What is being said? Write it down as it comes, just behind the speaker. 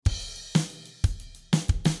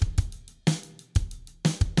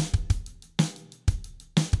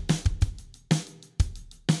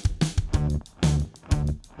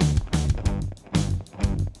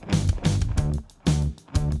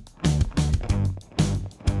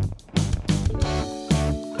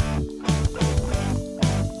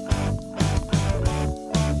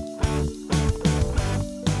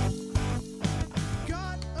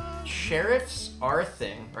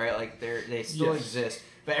thing, right? Like they still exist.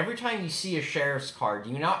 But every time you see a sheriff's car, do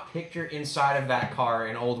you not picture inside of that car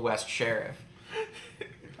an Old West sheriff?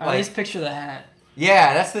 I at least picture the hat.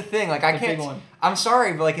 Yeah, that's the thing. Like, I can't. Big one. I'm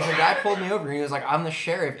sorry, but like, if a guy pulled me over and he was like, "I'm the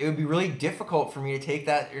sheriff," it would be really difficult for me to take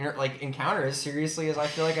that encounter as seriously as I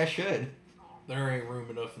feel like I should. There ain't room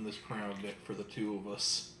enough in this Crown Vic for the two of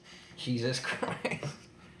us. Jesus Christ!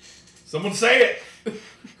 Someone say it.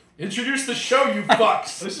 Introduce the show, you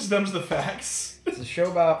fucks. This is Them's the Facts. It's a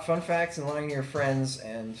show about fun facts and lying to your friends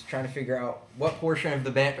and trying to figure out what portion of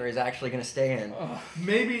the banter is actually going to stay in.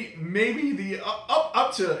 Maybe the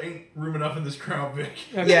up to ain't room enough in this Crown Vic.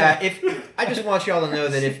 Yeah, I just want y'all to know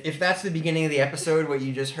that if that's the beginning of the episode, what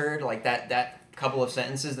you just heard, like that couple of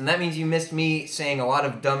sentences, then that means you missed me saying a lot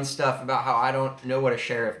of dumb stuff about how I don't know what a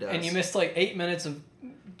sheriff does. And you missed like 8 minutes of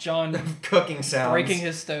John cooking sounds, breaking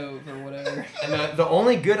his stove or whatever. And the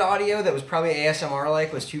only good audio that was probably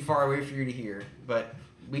ASMR-like was too far away for you to hear. But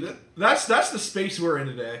that's the space we're in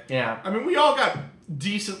today. Yeah. I mean, we all got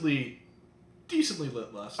decently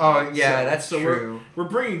lit last night. Oh yeah, that's true. We're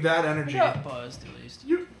bringing that energy. We got buzzed at least.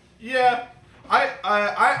 Yeah.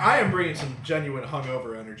 I am bringing some genuine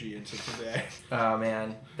hungover energy into today. Oh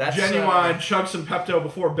man, that's genuine chug some Pepto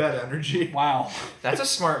before bed energy. Wow, that's a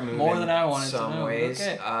smart move. More than I wanted to know. Some ways,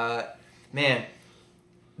 okay. Man,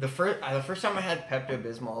 the first time I had Pepto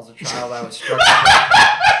Bismol as a child, I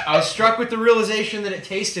was struck with the realization that it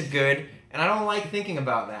tasted good, and I don't like thinking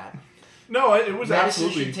about that. No, it was Medicine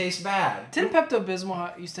absolutely should taste bad. Didn't Pepto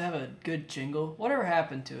Bismol used to have a good jingle? Whatever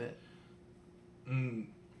happened to it?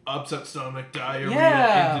 Upset stomach, diarrhea,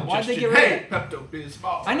 yeah, indigestion. why'd they get rid of it? Pepto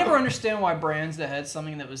Bismol. I never understand why brands that had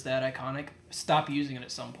something that was that iconic stop using it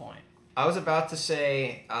at some point. I was about to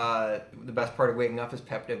say the best part of waking up is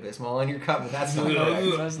Pepto Bismol in your cup, but that's not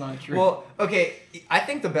correct. That's not true. Well, okay, I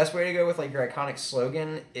think the best way to go with like your iconic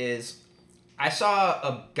slogan is, I saw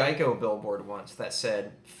a Geico billboard once that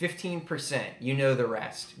said 15%, you know the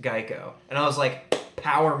rest, Geico, and I was like,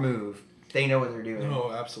 power move. They know what they're doing.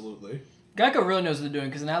 Oh, absolutely. Geico really knows what they're doing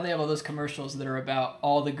because now they have all those commercials that are about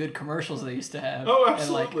all the good commercials they used to have. Oh,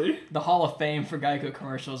 absolutely. And like the Hall of Fame for Geico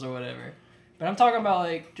commercials or whatever. But I'm talking about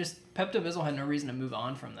like just Pepto Bismol had no reason to move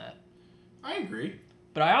on from that. I agree.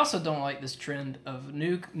 But I also don't like this trend of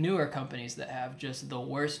newer companies that have just the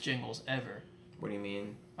worst jingles ever. What do you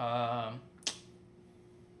mean?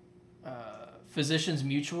 Physicians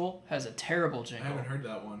Mutual has a terrible jingle. I haven't heard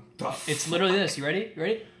that one. It's literally this. You ready? You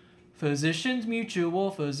ready? Physicians Mutual,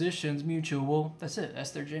 Physicians Mutual. That's it. That's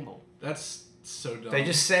their jingle. That's so dumb. They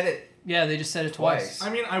just said it. Yeah, they just said it twice. I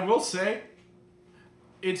mean, I will say,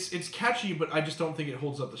 it's catchy, but I just don't think it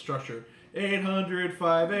holds up the structure.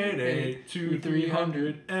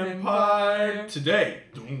 800-588-2300 Empire today.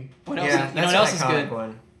 What else? Yeah, You know what else is good?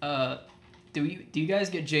 one. Do you guys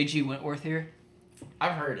get J.G. Wentworth here?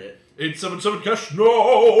 I've heard it. 877 cash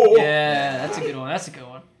no. Yeah, that's a good one. That's a good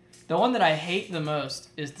one. The one that I hate the most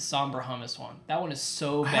is the Sombra Hummus one. That one is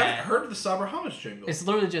so bad. I haven't heard the Sombra Hummus jingle. It's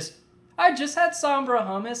literally just, I just had Sombra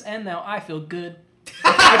Hummus and now I feel good.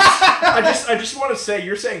 I just want to say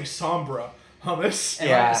you're saying Sombra Hummus.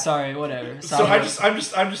 Yeah. Sorry, whatever. Sombra. So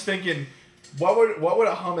I'm just thinking, what would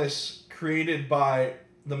a hummus created by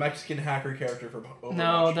the Mexican hacker character from Overwatch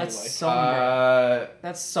No, that's like? Sombra.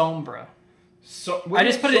 That's Sombra. So I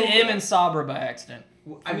just put an M in Sabra by accident.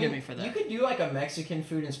 Forgive me for that. You could do like a Mexican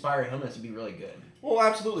food inspired hummus. It'd be really good. Well,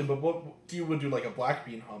 absolutely, but what you would do like a black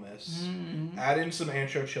bean hummus, add in some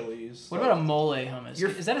ancho chilies. What about a mole hummus?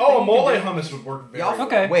 Is that a a thing mole you can do? hummus would work very Y'all, well.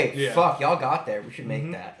 Okay. Wait, Yeah. fuck, y'all got there. We should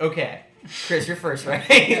make that. Okay. Chris, you're first, right?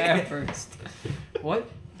 Yeah, first. What?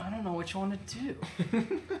 I don't know what you want to do.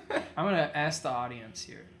 I'm going to ask the audience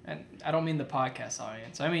here. And I don't mean the podcast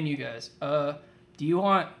audience. I mean you guys. Do you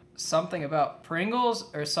want something about Pringles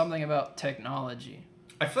or something about technology?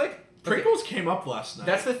 I feel like Pringles came up last night.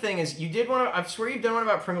 that's the thing is you did one. I swear you've done one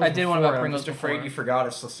about Pringles. I did one before, about and Pringles I'm just afraid before. you forgot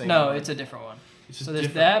it's the same. No, one. it's a different one. So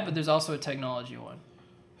there's that, but there's also a technology one.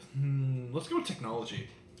 Let's go with technology.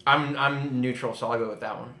 I'm neutral, so I'll go with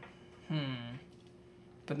that one.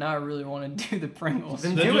 But now I really want to do the Pringles.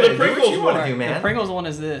 Then Then do do it. the Do what Pringles you want one. to do, man. The Pringles one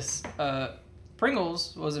is this.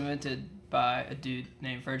 Pringles was invented by a dude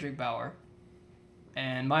named Frederick Bauer.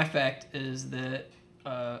 And my fact is that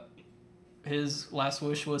his last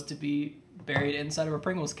wish was to be buried inside of a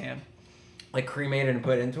Pringles can. Like cremated and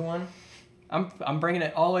put into one. I'm bringing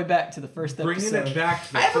it all the way back to the first episode. Bringing it back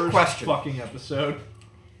to the I have a first question. fucking episode.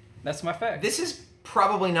 That's my fact. This is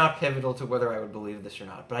probably not pivotal to whether I would believe this or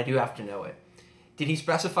not, but I do have to know it. Did he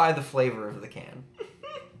specify the flavor of the can?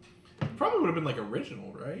 Probably would have been like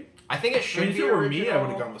original, right? I think it should I mean, if be it were original, me, I would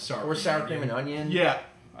have gone with sour or cream sour and cream and onion. Yeah.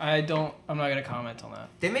 I'm not gonna comment on that.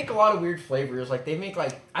 They make a lot of weird flavors. Like they make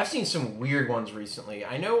I've seen some weird ones recently.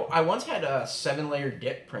 I know I once had a 7-layer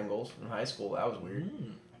dip Pringles in high school. That was weird.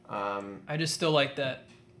 I just still like that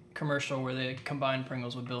commercial where they combine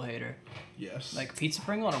Pringles with Bill Hader. Yes. Like pizza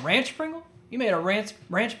Pringle and a ranch Pringle. You made a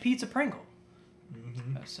ranch pizza Pringle.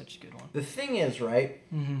 Mm-hmm. That's such a good one. The thing is, right?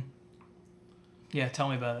 Mm-hmm. Yeah, tell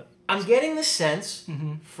me about it. I'm getting the sense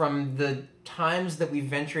Mm-hmm. from the times that we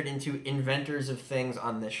ventured into inventors of things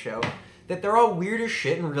on this show that they're all weird as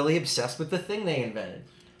shit and really obsessed with the thing they invented.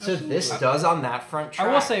 So this does on that front track.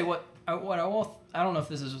 I will say I don't know if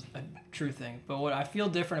this is a true thing, but what I feel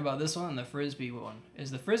different about this one and the Frisbee one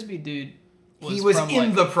is the Frisbee dude he was from,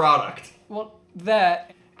 in the product. Well,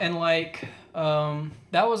 that and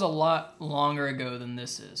that was a lot longer ago than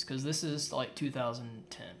this is, because this is like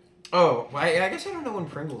 2010. Oh, I guess I don't know when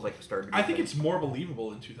Pringles started. I think it's more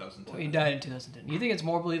believable in 2010. Well, he died in 2010. You think it's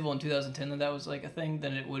more believable in 2010 that was like a thing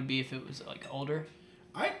than it would be if it was like older?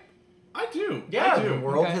 I do. Yeah, I do. the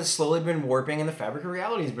world Okay. has slowly been warping and the fabric of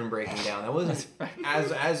reality has been breaking down. That wasn't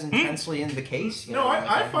as intensely in the case. No,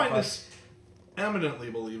 I find this eminently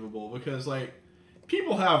believable because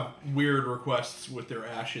people have weird requests with their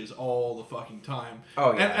ashes all the fucking time.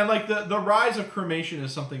 Oh yeah. And the rise of cremation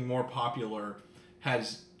as something more popular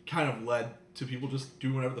has kind of led to people just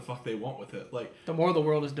do whatever the fuck they want with it. The more the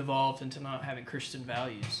world has devolved into not having Christian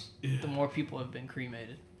values, the more people have been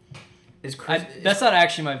cremated. That's not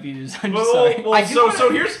actually my views. I'm just sorry.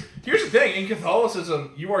 So here's the thing. In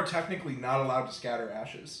Catholicism, you are technically not allowed to scatter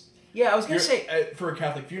ashes. Yeah, I was gonna say for a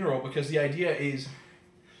Catholic funeral because the idea is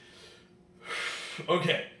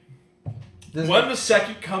okay. When the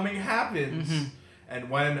second coming happens, and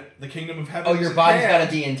when the kingdom of heaven, your body's got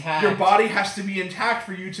to be intact. Your body has to be intact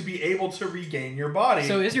for you to be able to regain your body.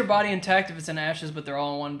 So is your body intact if it's in ashes, but they're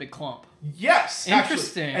all in one big clump? Yes,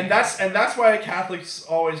 interesting. Actually. And that's why Catholics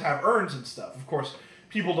always have urns and stuff. Of course,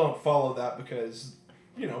 people don't follow that because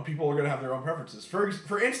people are going to have their own preferences.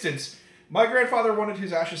 For instance, my grandfather wanted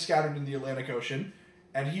his ashes scattered in the Atlantic Ocean,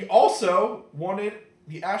 and he also wanted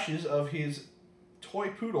the ashes of his toy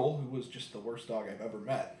poodle, who was just the worst dog I've ever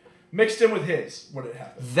met, mixed in with his when it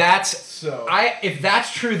happened. If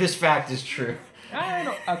that's true, this fact is true. I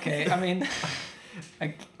don't. Okay, I mean.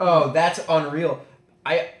 That's unreal.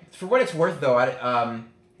 For what it's worth, though,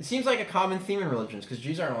 it seems like a common theme in religions because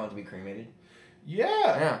Jews aren't allowed to be cremated.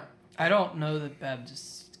 Yeah. I don't know that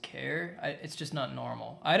Baptists care. It's just not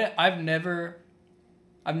normal. I've never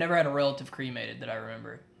had a relative cremated that I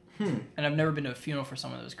remember, and I've never been to a funeral for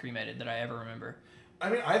someone that was cremated that I ever remember. I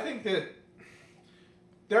mean, I think that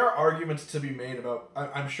there are arguments to be made about.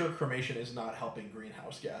 I'm sure cremation is not helping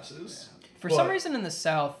greenhouse gases. Yeah. For some reason in the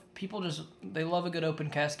South, people they love a good open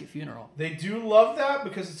casket funeral. They do love that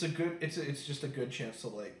because it's just a good chance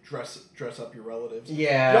to dress up your relatives.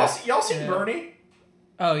 Yeah. Y'all seen Bernie?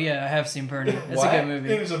 Oh yeah, I have seen Bernie. It's a good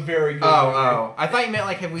movie. It is a very good movie. I thought you meant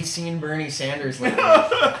have we seen Bernie Sanders lately?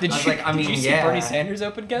 Did you see Bernie Sanders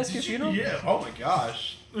open casket funeral? Yeah. Oh my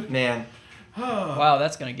gosh. Man. Wow,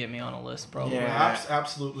 that's gonna get me on a list probably. Yeah,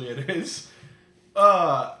 absolutely it is.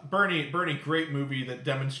 Bernie, great movie that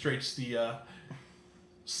demonstrates the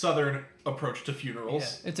Southern approach to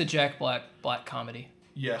funerals. Yeah, it's a Jack Black comedy.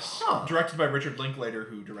 Yes, directed by Richard Linklater,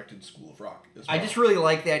 who directed School of Rock as well. I just really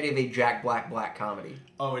like the idea of a Jack Black comedy.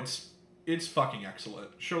 Oh, it's fucking excellent.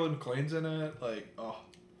 Shirley MacLaine's in it. I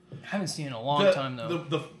haven't seen it in a long time though.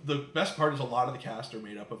 The best part is a lot of the cast are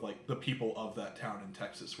made up of the people of that town in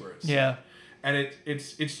Texas where it's and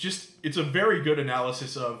it's a very good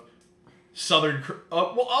analysis of Southern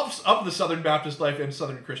of the Southern Baptist life and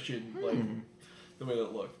Southern Christian the way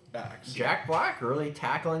that it acts. Jack Black really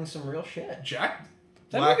tackling some real shit.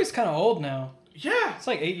 That movie's kind of old now. Yeah, it's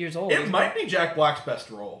 8 years old. It might be Jack Black's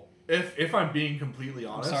best role, if I'm being completely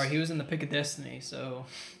honest. I'm sorry, he was in The Pick of Destiny, so.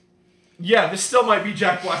 Yeah, this still might be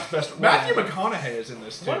Jack Black's best role. Matthew McConaughey is in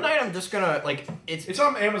this too. One night I'm just gonna it's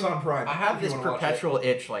on Amazon Prime. I have this perpetual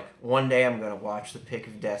itch. One day I'm gonna watch The Pick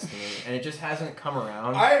of Destiny, and it just hasn't come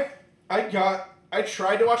around. I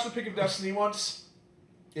tried to watch The Pick of Destiny once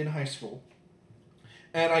in high school.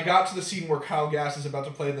 And I got to the scene where Kyle Gass is about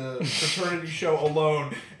to play the fraternity show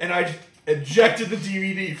alone, and I ejected the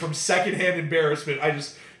DVD from secondhand embarrassment. I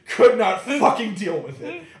just could not fucking deal with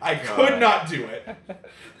it. I could not do it.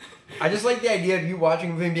 I just like the idea of you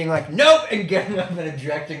watching a movie and being like, nope, and getting up and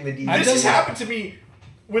ejecting the DVD. This has happened to me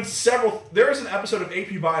with several. There is an episode of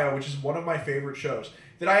AP Bio, which is one of my favorite shows,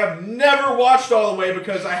 that I have never watched all the way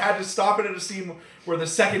because I had to stop it at a scene where the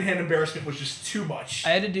secondhand embarrassment was just too much.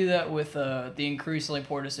 I had to do that with the increasingly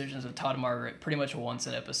poor decisions of Todd Margaret pretty much once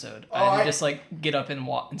an episode. I had to just get up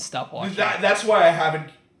and stop watching. That's why I haven't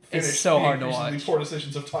finished so the hard to increasingly watch. poor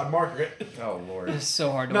decisions of Todd Margaret. Oh Lord, It's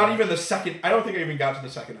so hard to Not watch. even the second. I don't think I even got to the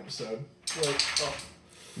second episode. Like, oh.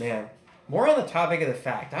 man. More on the topic of the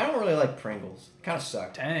fact, I don't really like Pringles. Kind of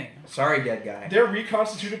suck. Dang. Sorry, dead guy. They're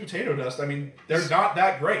reconstituted potato dust. I mean, they're not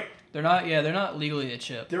that great. They're not legally a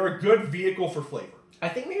chip. They're a good vehicle for flavor. I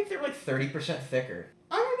think maybe if they're like 30% thicker.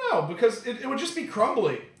 I don't know, because it would just be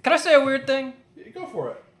crumbly. Can I say a weird thing? Go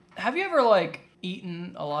for it. Have you ever like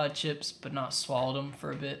eaten a lot of chips but not swallowed them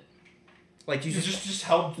for a bit? Like you You just just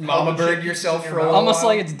held Mama held bird chips yourself in for your a mouth. Almost while.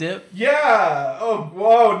 like it's dip. Yeah. Oh,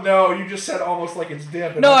 whoa, no. You just said almost like it's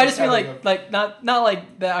dip. and No, I'm I just mean having like not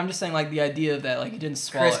like that. I'm just saying like the idea of that like you didn't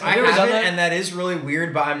swallow Chris, it. I Have you ever done haven't, that? and that is really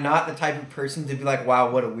weird. But I'm not the type of person to be like, "Wow,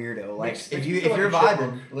 what a weirdo!" Like, Makes if me you feel if you're like a vibing,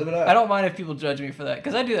 chipmunk. live it up. I don't mind if people judge me for that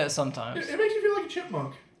because I do that sometimes. It makes you feel like a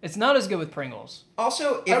chipmunk. It's not as good with Pringles.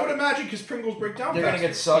 Also, if I would imagine because Pringles break down they're gonna faster.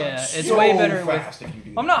 get sucked, Yeah, it's so way better fast if you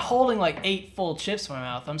do. I'm not holding like 8 full chips in my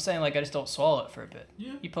mouth. I'm saying like I just don't swallow it for a bit.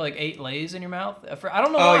 Yeah. You put like 8 Lays in your mouth. I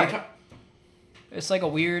don't know Oh, why. you're ta- It's like a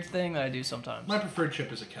weird thing that I do sometimes. My preferred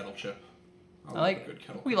chip is a kettle chip. I like. a good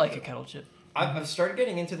kettle We chip. like a kettle chip. I've started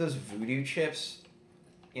getting into those voodoo chips.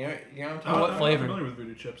 You know what I'm talking What about? flavor? I'm familiar with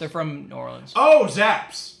voodoo chips. They're from New Orleans. Oh,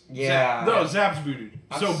 Zaps. Yeah. No, Zaps voodoo.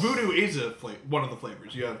 So I've- voodoo is one of the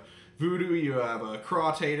flavors. You have voodoo. You have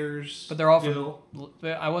craw taters. But they're all dill. from.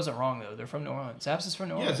 I wasn't wrong though. They're from New Orleans. Zapp's is from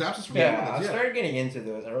New Yeah, Orleans. Zaps is from New Yeah, Orleans, I yeah. started getting into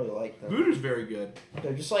those. I really like them. Voodoo's very good.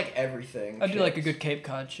 They're just like everything. I do like a chips. good Cape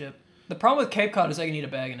Cod chip. The problem with Cape Cod is I can eat a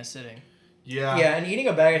bag in a sitting. Yeah. Yeah, and eating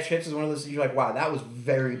a bag of chips is one of those things you're like, wow, that was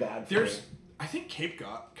very bad for There's, me. I think Cape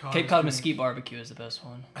Cod. Cape is Cod doing- mesquite barbecue is the best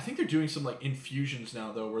one. I think they're doing some like infusions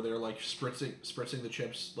now though, where they're like spritzing the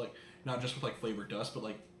chips like not just with like flavored dust, but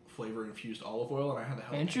like flavor infused olive oil. And I had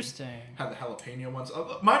the Interesting. had the jalapeno ones.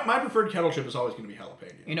 My preferred kettle chip is always going to be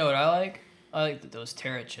jalapeno. You know what I like? I like those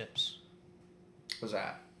Terra chips. What's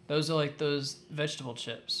that? Those are like those vegetable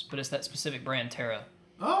chips, but it's that specific brand Terra.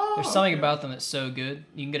 Oh, There's something okay. about them that's so good.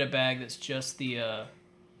 You can get a bag that's just the,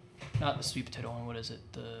 not the sweet potato one. What is it?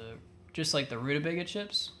 Just like the rutabaga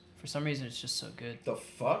chips. For some reason, it's just so good. The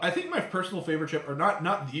fuck? I think my personal favorite chip are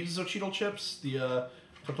not these Xochitl chips, the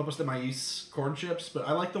Totopos de Maíz corn chips, but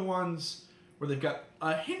I like the ones where they've got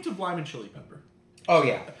a hint of lime and chili pepper. Oh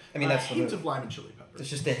yeah, I mean a that's the hint move. of lime and chili pepper. It's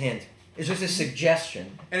just a hint. It's just a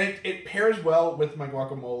suggestion. And it pairs well with my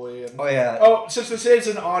guacamole. And Oh yeah. oh, since this is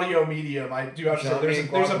an audio medium, I do have to say John there's made a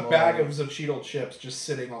guacamole. bag of Xochitl chips just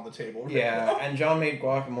sitting on the table. right Yeah, now. and John made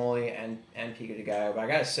guacamole and pico de gallo. But I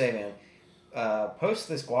gotta say, man, post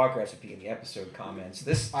this guac recipe in the episode comments.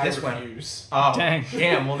 This I went. refuse. Oh Dang.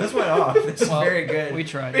 damn! Well, this went off. This is Well, very good. We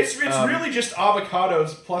tried. It's Um, really just avocados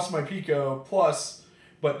plus my pico plus,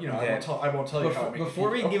 but you know Okay. I won't tell you how I make Before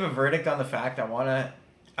we pico. give a verdict on the fact, I wanna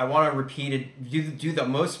repeat it. Do the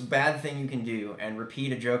most bad thing you can do and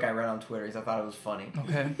repeat a joke I read on Twitter because I thought it was funny.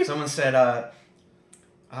 Okay. Someone said,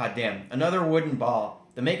 damn, another wooden ball.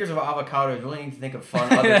 The makers of avocados really need to think of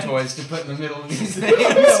fun other toys to put in the middle of these things.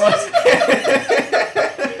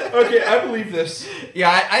 Okay, I believe this. Yeah,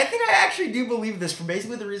 I think I actually do believe this for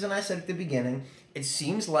basically the reason I said at the beginning. It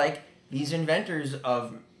seems like these inventors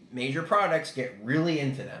of major products get really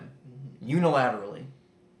into them unilaterally.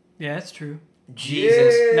 Yeah, that's true.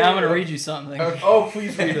 Jesus. Yeah. Now I'm gonna read you something. Okay. Oh,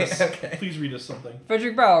 please read us. Okay. Please read us something.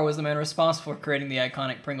 Frederick Bauer was the man responsible for creating the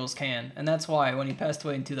iconic Pringles can, and that's why, when he passed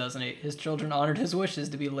away in 2008, his children honored his wishes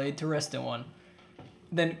to be laid to rest in one.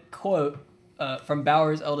 Then, quote, from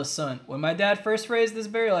Bauer's eldest son, "When my dad first raised this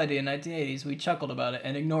burial idea in 1980s, we chuckled about it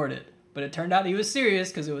and ignored it. But it turned out he was serious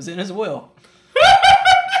because it was in his will."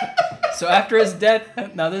 So after his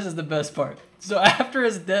death, now this is the best part. So after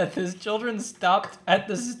his death, his children stopped at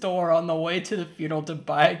the store on the way to the funeral to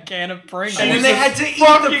buy a can of Pringles. And then they had to eat the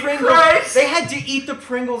fucking Pringles. Christ! They had to eat the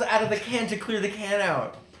Pringles out of the can to clear the can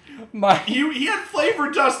out. He had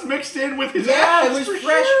flavor dust mixed in with his Yeah, ass it was for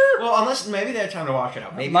fresh. sure. Well, unless maybe they had time to wash it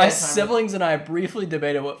out. Maybe My they had time to- siblings and I briefly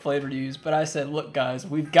debated what flavor to use, but I said, "Look, guys,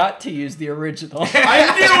 we've got to use the original." I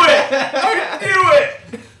knew it. I knew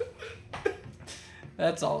it.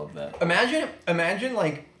 That's all of that. Imagine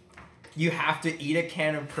like you have to eat a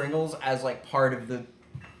can of Pringles as like part of the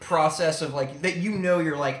process of like that. You know,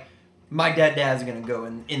 you're like, my dad's gonna go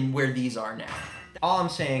in where these are now. All I'm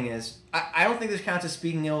saying is, I don't think this counts as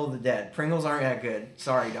speaking ill of the dead. Pringles aren't that good.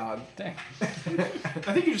 Sorry, dog. Dang. I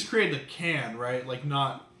think you just created the can, right? Like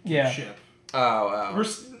not the Yeah. chip. Oh,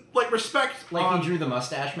 Respect. like on, he drew the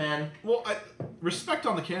mustache man. Well, respect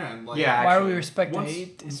on the can. Like, Yeah. Why are Actually, we respecting once-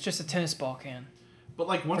 it? It's just a tennis ball can. But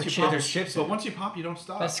like once For you chip, pop, there's chips but in it. once you pop, you don't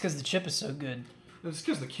stop. That's because the chip is so good. It's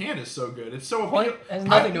because the can is so good. It's so What? appealing. It has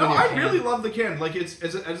nothing to do with your I can. really love the can. Like it's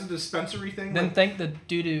as a dispensary thing. Then like, thank the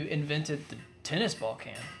dude who invented the tennis ball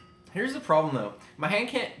can. Here's the problem though. My hand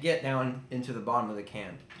can't get down into the bottom of the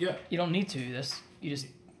can. Yeah, You don't need to. You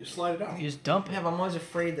slide it out. just dump it. Yeah, but I'm always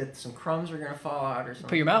afraid that some crumbs are gonna fall out or something.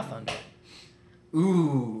 Put your mouth under it.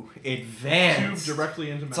 Ooh, advanced. Tube directly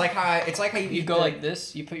into mouth. It's like how you You eat go the- like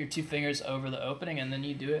this. You put your 2 fingers over the opening, and then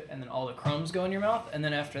you do it, and then all the crumbs go in your mouth, and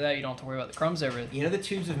then after that, you don't have to worry about the crumbs ever. You know the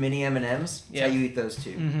tubes of mini M&Ms? That's Yeah. how you eat those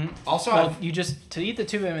too. Mm-hmm. Also, Well, you just to eat the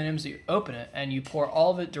tube of M&Ms, you open it and you pour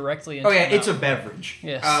all of it directly into. oh yeah, your it's a mouth. beverage.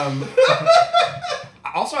 Yes.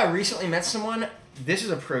 Also, I recently met someone. This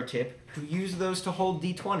is a pro tip who used those to hold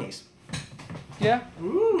D20s. Yeah.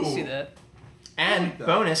 Ooh. I can see that. And like that.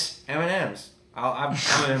 bonus M&Ms. I'm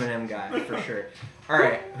an M&M guy for sure. All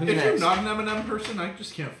right, who's If you're next? not an M&M person, I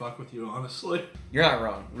just can't fuck with you, honestly. You're not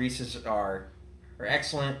wrong. Reese's are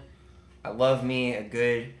excellent. I love me a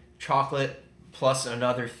good chocolate plus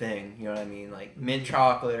another thing. You know what I mean? Like mint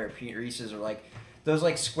chocolate or Reese's or like those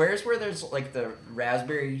like squares where there's like the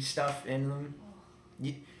raspberry stuff in them.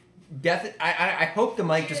 I hope the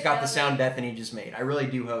mic just got the sound Bethany just made. I really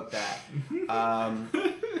do hope that.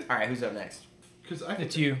 All right, who's up next? Because I think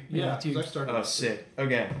It's you. Yeah, it's you. 'cause I started. Oh, sick.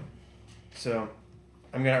 Okay. So,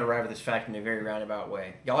 I'm gonna arrive at this fact in a very roundabout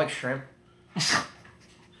way. Y'all like shrimp?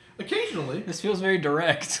 Occasionally. This feels very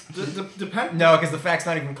direct. Depend. No, because the fact's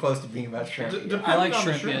not even close to being about shrimp. Depending I like on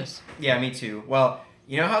the shrimp. Yes. Yeah, me too. Well,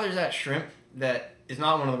 you know how there's that shrimp that is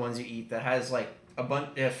not one of the ones you eat that has like a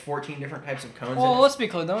bunch, 14 different types of cones Well, in it? let's be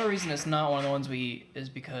clear. The only reason it's not one of the ones we eat is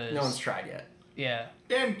because No one's tried yet. Yeah.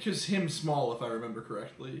 And because him small, if I remember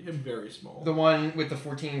correctly. Him very small. The one with the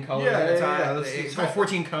 14 colors Yeah, at a yeah, time? yeah, that's- It's got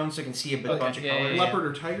 14 cones so you can see a bunch of yeah, colors. yeah. Leopard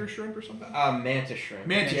or tiger shrimp or something? Mantis shrimp.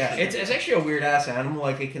 Mantis yeah, shrimp. It's actually a weird ass animal.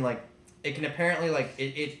 Like it can apparently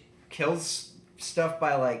it kills stuff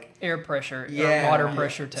by like Air pressure yeah, or water yeah,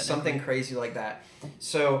 pressure technically. something crazy like that.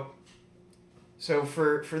 So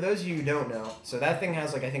for those of you who don't know, so that thing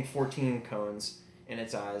has like I think 14 cones in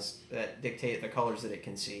its eyes that dictate the colors that it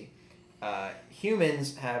can see.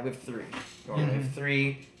 Humans we have 3. Normally we have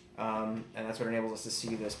 3, and that's what enables us to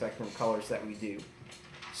see the spectrum of colors that we do.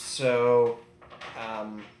 So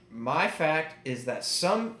my fact is that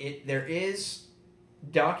there is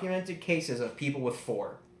documented cases of people with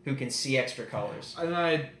 4 who can see extra colors. And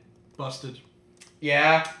I busted.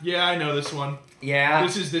 Yeah. Yeah, I know this one. Yeah.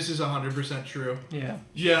 This is 100% true. Yeah.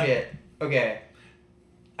 Yeah. Shit. Okay.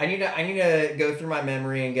 I need to go through my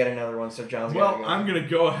memory and get another one. So John's Well, gotta go. I'm gonna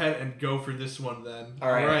go ahead and go for this one then.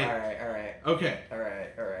 All right. Okay. All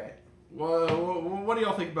right. Well, what do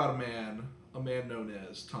y'all think about a man known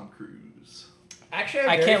as Tom Cruise? Actually,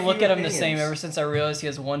 I have can't very look few at him the same opinions. ever since I realized he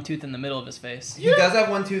has one tooth in the middle of his face. He does have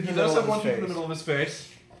one tooth He in the does middle have of one his tooth in the face. middle of his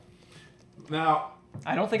face. Now,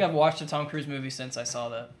 I don't think I've watched a Tom Cruise movie since I saw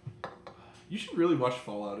that. you should really watch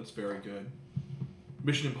Fallout. It's very good.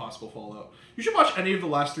 Mission Impossible Fallout. You should watch any of the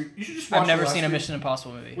last 3. You should just watch I've never the last seen a 3. Mission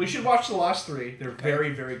Impossible movie. We should watch the last 3. They're Okay. very,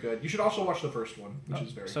 very good. You should also watch the first one, which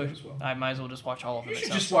is very so good as well. I might as well just watch all of them. You it should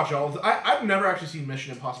sounds just watch all of them. I've never actually seen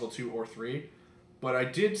Mission Impossible 2 or 3, but I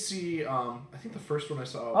did see, I think the first one I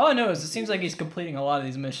saw. All I know is it seems like he's completing a lot of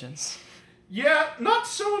these missions. Yeah, not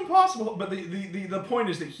so impossible, but the point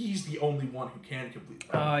is that he's the only one who can complete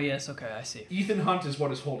them. Oh, yes, okay, I see. Ethan Hunt is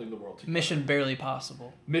what is holding the world together. Mission barely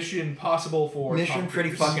possible. Mission possible for Mission Tom pretty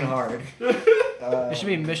Cruise. fucking hard. It should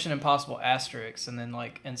be Mission Impossible asterisk and then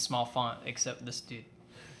like in small font except this dude.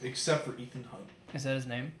 Except for Ethan Hunt. Is that his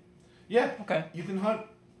name? Yeah, Okay. Ethan Hunt,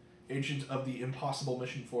 agent of the Impossible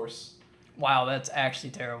Mission Force. Wow, that's actually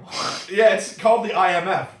terrible. Yeah, it's called the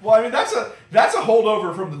IMF. Well, I mean that's a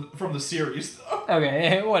holdover from the series.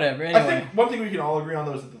 Okay, whatever. I Anyway. think one thing we can all agree on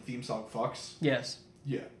though is that the theme song fucks. Yes.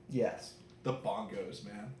 Yeah, Yes. the bongos,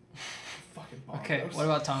 man. Fucking bongos. Okay, what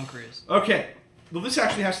about Tom Cruise? Okay, well this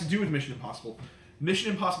actually has to do with Mission Impossible.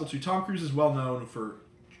 Mission Impossible 2. Tom Cruise is well known for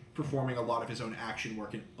performing a lot of his own action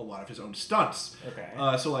work and a lot of his own stunts. Okay.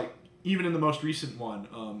 So like even in the most recent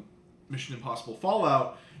one, Mission Impossible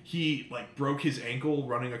Fallout, he like broke his ankle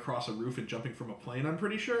running across a roof and jumping from a plane. I'm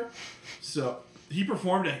pretty sure. So he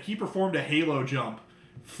performed a Halo jump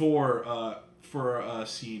for a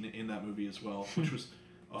scene in that movie as well, which was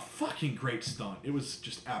a fucking great stunt. It was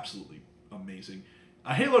just absolutely amazing.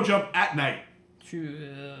 A Halo jump at night.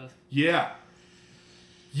 Yeah.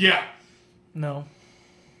 Yeah. No.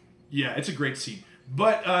 Yeah, it's a great scene.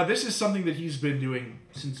 But this is something that he's been doing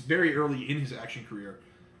since very early in his action career.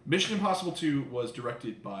 Mission Impossible 2 was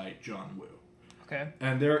directed by John Woo. Okay.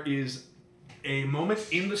 And there is a moment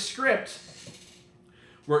in the script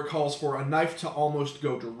where it calls for a knife to almost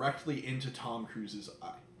go directly into Tom Cruise's eye.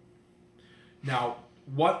 Now,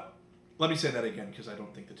 what... Let me say that again, because I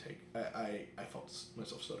don't think the take... I felt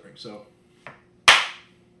myself stuttering, so...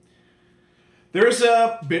 There's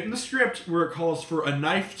a bit in the script where it calls for a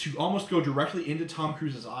knife to almost go directly into Tom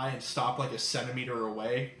Cruise's eye and stop like a centimeter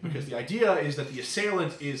away, because the idea is that the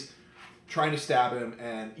assailant is trying to stab him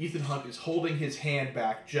and Ethan Hunt is holding his hand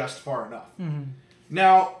back just far enough.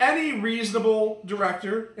 Now, any reasonable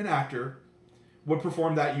director and actor would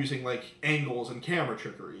perform that using like angles and camera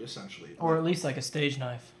trickery, essentially. Or at least like a stage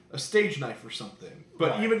knife. A stage knife or something.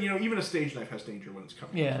 But Right. even a stage knife has danger when it's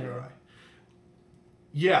coming into your Yeah. eye.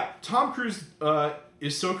 Yeah, Tom Cruise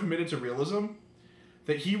is so committed to realism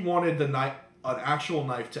that he wanted an actual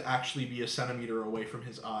knife to actually be a centimeter away from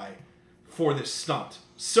his eye for this stunt.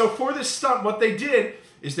 So for this stunt, what they did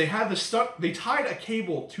is they tied a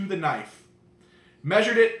cable to the knife,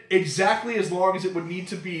 measured it exactly as long as it would need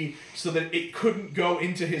to be so that it couldn't go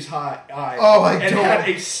into his eye. Oh, and had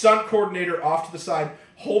a stunt coordinator off to the side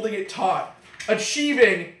holding it taut,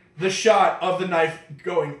 achieving the shot of the knife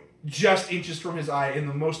going just inches from his eye in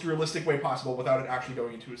the most realistic way possible without it actually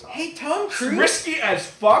going into his eye. Hey, Tom It's Cruise. risky as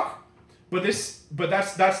fuck, but that's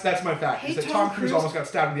my fact. Hey, is that Tom Tom Cruise Cruise, almost got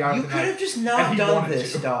stabbed in the eye You with a could knife. have just and not he done wanted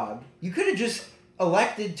this, to. dog. You could have just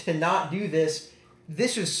elected to not do this.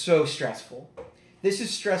 This is so stressful. This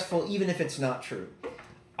is stressful even if it's not true.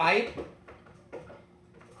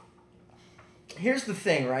 Here's the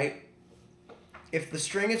thing, right? If the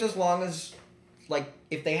string is as long as, like,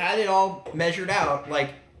 if they had it all measured out,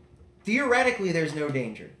 like, theoretically there's no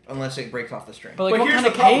danger unless it breaks off the string. But like, what here's kind the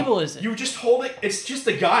of problem. cable is it? You just hold it. It's just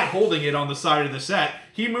a guy holding it on the side of the set.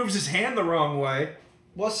 He moves his hand the wrong way.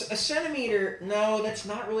 Well, a centimeter, no, that's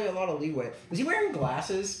not really a lot of leeway. Was he wearing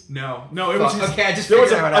glasses? No, it was Fuck, his, okay, I just there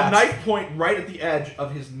was a figured out knife point right at the edge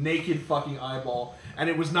of his naked fucking eyeball, and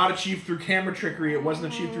it was not achieved through camera trickery. It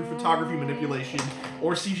wasn't achieved through photography manipulation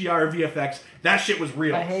or CGI or VFX. That shit was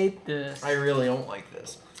real. I hate this. I really don't like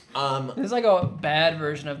this. This is like a bad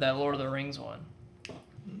version of that Lord of the Rings one.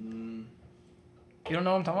 You don't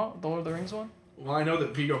know what I'm talking about? The Lord of the Rings one? Well, I know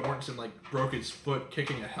that Viggo Mortensen like broke his foot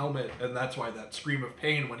kicking a helmet, and that's why that scream of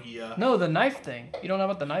pain when he. No, the knife thing. You don't know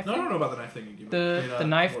about the knife No, I thing? don't know about the knife thing. The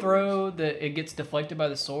knife throw that it gets deflected by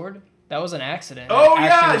the sword. That was an accident. Oh It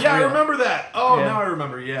actually was yeah, I real. remember that. Oh, Yeah. now I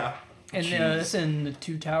remember. Yeah. And Jeez. it's in the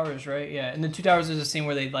Two Towers, right? Yeah. In the Two Towers, there's a scene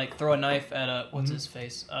where they like throw a knife at a what's his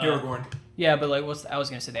face? Aragorn. Yeah, but like, I was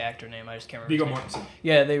gonna say the actor name. I just can't remember. Viggo his name. Mortensen.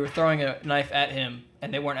 Yeah, they were throwing a knife at him,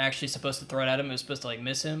 and they weren't actually supposed to throw it at him. It was supposed to like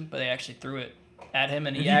miss him, but they actually threw it at him,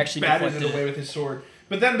 and he actually batted deflected it away it. with his sword.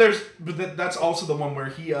 But then that's also the one where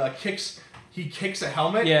he kicks a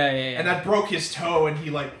helmet. Yeah. And that broke his toe, and he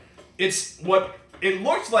like, it's what it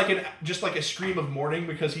looked like just like a scream of mourning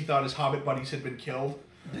because he thought his Hobbit buddies had been killed.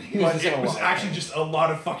 But just in it a was lot of actually pain. just a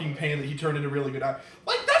lot of fucking pain that he turned into really good act.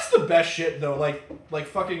 Like that's the best shit though. Like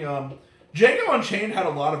fucking Django Unchained had a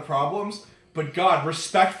lot of problems, but God,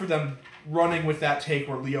 respect for them running with that take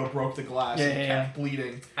where Leo broke the glass and kept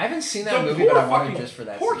bleeding. I haven't seen that The movie, but poor I wanted fucking- just for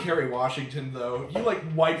that Poor scene. Kerry Washington though. He like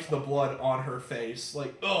wiped the blood on her face.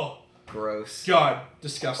 Like, oh Gross. God,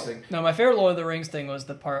 disgusting. No, my favorite Lord of the Rings thing was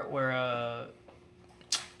the part where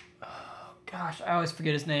gosh, I always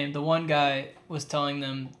forget his name. The one guy was telling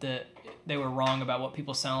them that they were wrong about what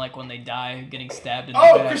people sound like when they die, getting stabbed in the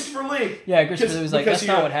Oh, back. Christopher Lee. Yeah, Christopher Lee was like, because that's he,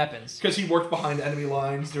 not what happens. Because he worked behind enemy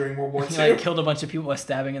lines during World War He II. like killed a bunch of people by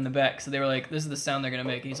stabbing in the back. So they were like, this is the sound they're gonna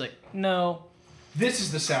make. And he's like, no. This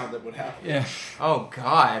is the sound that would happen. Yeah. Oh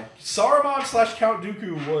God. Saruman / Count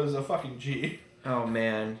Dooku was a fucking G. Oh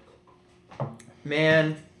man.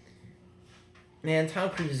 Tom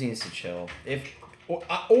Cruise needs to chill.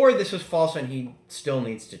 Or this was false and he still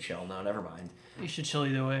needs to chill. No, never mind. You should chill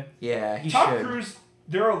either way. Yeah, he Tom should. Cruise,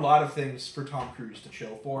 there are a lot of things for Tom Cruise to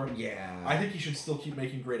chill for. Yeah. I think he should still keep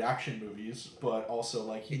making great action movies, but also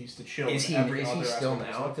like he needs to chill. Is in he every other still aspect of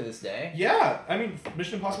his now life. to this day? Yeah, I mean,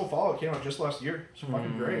 Mission Impossible Fallout came out just last year. It's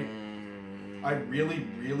fucking great. I really,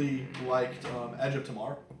 really liked Edge of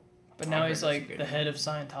Tomorrow. But I now heard he's that's a like good the one. head of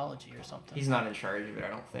Scientology or something. He's not in charge of it, I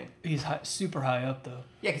don't think. He's super high up though.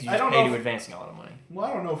 Yeah, because you I just don't pay know to if- advancing a lot of money. Well,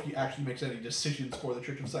 I don't know if he actually makes any decisions for the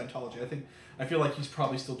Church of Scientology. I feel like he's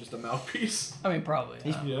probably still just a mouthpiece. I mean, probably.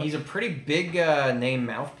 Yeah. He's a pretty big name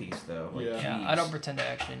mouthpiece, though. Like, Yeah. Yeah, jeez. I don't pretend to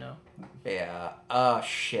actually know. Yeah. Oh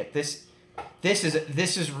shit. This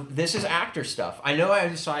is actor stuff. I know I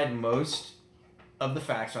decide most of the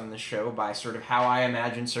facts on this show by sort of how I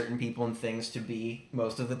imagine certain people and things to be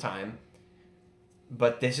most of the time.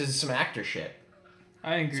 But this is some actor shit.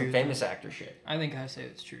 I agree. Some with famous actor shit. that. I think I say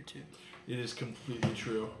it's true too. It is completely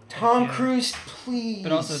true. Tom Yeah. Cruise, please.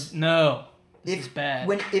 But also, no. This is bad.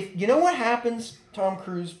 If you know what happens, Tom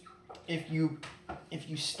Cruise, if you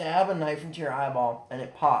stab a knife into your eyeball and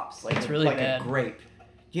it pops like It's really like bad. a grape.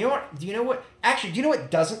 Do you know what? Actually, do you know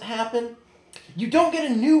what doesn't happen? You don't get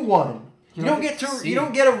a new one. You don't get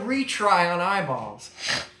a retry on eyeballs.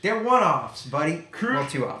 They're one-offs, buddy. Well,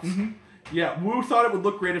 two-offs. Mm-hmm. Yeah, Wu thought it would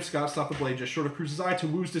look great if Scott stopped the blade just short of Cruz's eye. To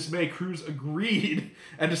Wu's dismay, Cruz agreed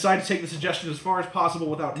and decided to take the suggestion as far as possible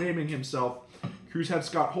without maiming himself. Cruz had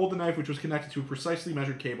Scott hold the knife, which was connected to a precisely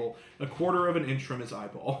measured cable, 1/4 of an inch from his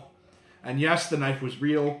eyeball. And yes, the knife was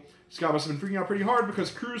real. Scott must have been freaking out pretty hard because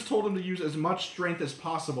Cruz told him to use as much strength as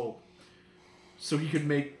possible so he could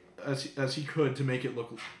make as he could to make it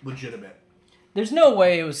look legitimate. There's no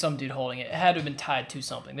way it was some dude holding it. It had to have been tied to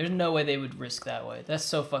something. There's no way they would risk that way. That's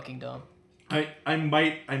so fucking dumb. I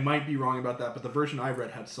might be wrong about that, but the version I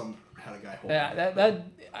read had a guy holding it. That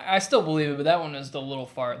I still believe it, but that one is the little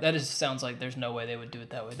far. That just sounds like there's no way they would do it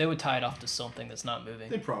that way. They would tie it off to something that's not moving.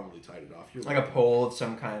 They probably tied it off. You're Like a pole of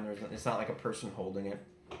some kind. It's not like a person holding it.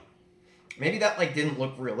 Maybe that like didn't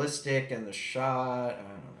look realistic in the shot. I don't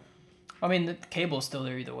know. I mean, the cable's still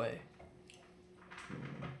there either way.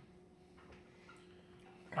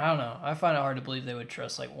 I don't know. I find it hard to believe they would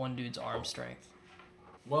trust like one dude's arm strength.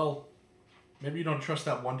 Well, maybe you don't trust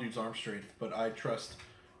that one dude's arm strength, but I trust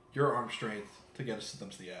your arm strength to get us to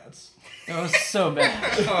the ads. That was so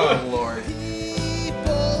bad. Oh, Lord.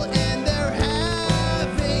 People and they're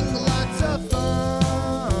having lots of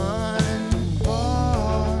fun.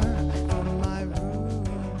 From my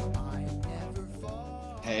room, I never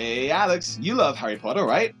fall. Hey, Alex, you love Harry Potter,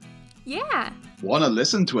 right? Yeah. Want to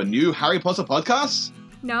listen to a new Harry Potter podcast?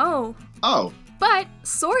 No. Oh, But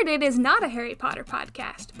Sorted is not a Harry Potter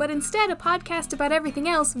podcast, but instead a podcast about everything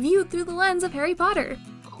else viewed through the lens of Harry Potter.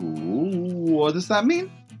 cool. What does that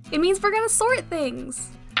mean? It means we're gonna sort things.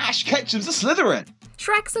 Ash Ketchum's a Slytherin.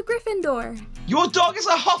 Shrek's a Gryffindor. Your dog is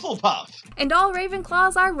a Hufflepuff. And all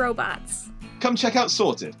Ravenclaws are robots. Come check out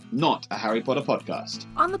Sorted, not a Harry Potter podcast.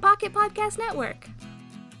 On the Pocket Podcast Network.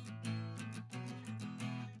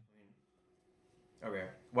 Okay.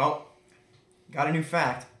 Well, got a new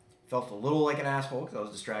fact. Felt a little like an asshole because I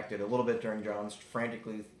was distracted a little bit during John's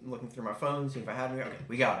frantically looking through my phone, seeing if I had any. Okay,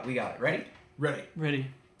 we got it. Ready? Ready.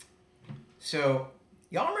 So,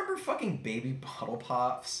 y'all remember fucking baby bottle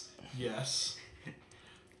pops? Yes.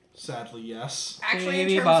 Sadly, yes. Actually,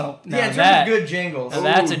 Baby in terms, bottle. Now yeah, in terms that- of good jingles. Now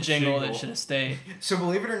that's a Ooh, jingle that jingle. should have stayed. So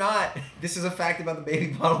believe it or not, this is a fact about the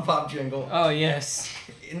baby bottle pop jingle. Oh, yes.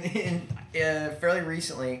 Fairly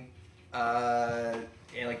recently,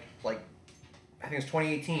 in like I think it was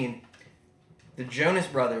 2018, the Jonas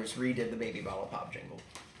Brothers redid the baby bottle pop jingle.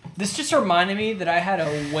 This just reminded me that I had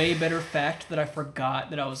a way better fact that I forgot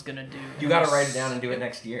that I was going to do. You got to write it down and do it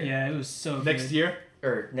next year. Yeah, it was so Next good. year?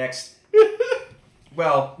 Or next.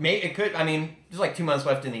 Well, it could. I mean, there's like 2 months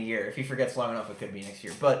left in the year. If he forgets long enough, it could be next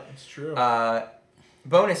year. But It's true.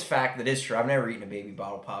 bonus fact that is true. I've never eaten a baby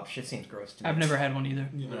bottle pop. Shit seems gross to me. I've never had one either.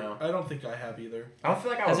 No. I don't think I have either. I don't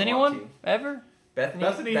feel like I Has would anyone want ever? to.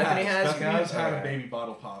 Bethany Bethany has. has had a Okay. baby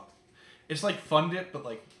bottle pop. It's like Fun Dip, but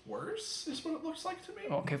like worse is what it looks like to me.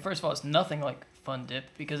 Okay, first of all, it's nothing like Fun Dip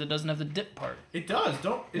because it doesn't have the dip part. It does. Isn't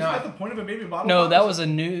No. that the point of a baby bottle No, pop?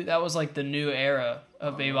 that was like the new era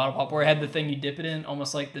of baby bottle pop where it had the thing you dip it in,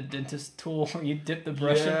 almost like the dentist tool where you dip the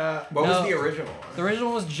brush in. Yeah. What No. was the original one? The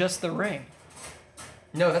original was just the ring.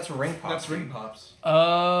 No, that's ring pop. That's ring pops.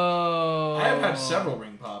 Oh. I have had several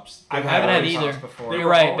ring pops. I've I haven't had ring pops either. before. They You're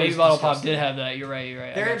were right. always Baby bottle pop disgusting. did have that. You're right.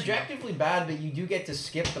 I They're got you. objectively bad, but you do get to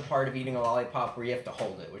skip the part of eating a lollipop where you have to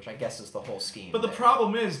hold it, which I guess is the whole scheme. But the there.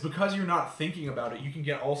 problem is, because you're not thinking about it, you can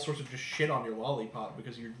get all sorts of just shit on your lollipop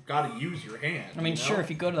because you've got to use your hand. I mean, sure, if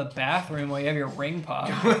you go to the bathroom while you have your ring pop.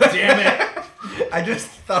 Damn it! I just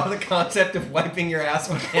thought of the concept of wiping your ass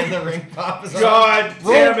when the ring pop is on. God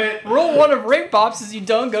damn it! Rule one of ring pops is you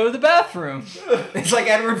don't go to the bathroom. It's like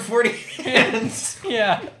Edward 40 hands.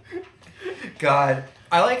 Yeah. God.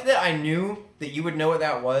 I like that I knew that you would know what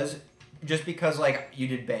that was just because, like, you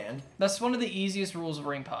did band. That's one of the easiest rules of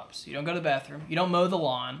ring pops. You don't go to the bathroom. You don't mow the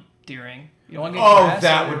lawn during. You don't want to get Oh, grass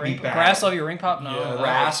that over your would be ring bad. Grass over your ring pop? No. Yeah, that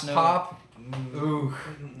Rasp no. pop. Ooh.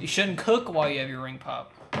 You shouldn't cook while you have your ring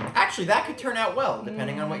pop. Actually, that could turn out well,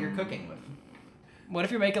 depending on what you're cooking with. What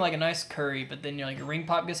if you're making like a nice curry, but then you're like your ring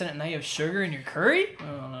pop gets in it, and now you have sugar in your curry? I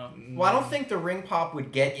don't know. Well, I don't think the ring pop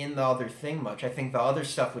would get in the other thing much. I think the other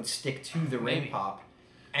stuff would stick to the ring Maybe. pop.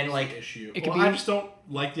 And, Like like, issue. It could Well, I be- just don't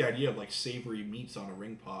like the idea of like savory meats on a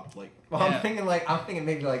ring pop. Like, well, Yeah. I'm thinking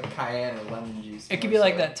maybe like cayenne or lemon juice. It could be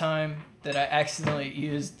like that time that I accidentally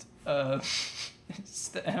used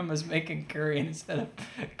I was making curry, and instead of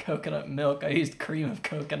coconut milk, I used cream of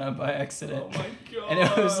coconut by accident. oh my god! And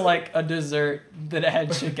it was like a dessert that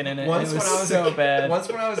had chicken in it. Once It was when I was so bad. Once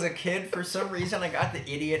when I was a kid, for some reason, I got the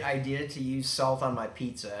idiot idea to use salt on my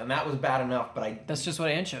pizza, and that was bad enough. But That's just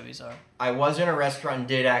what anchovies are. I was in a restaurant and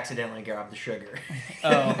did accidentally grab the sugar.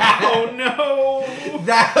 Oh. Oh no!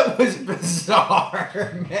 That was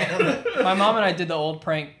bizarre, man. My mom and I did the old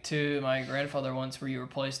prank to my grandfather once where you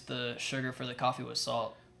replaced the sugar for the coffee with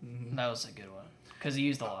salt. That was a good one. Because he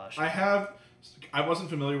used a lot of sugar. I wasn't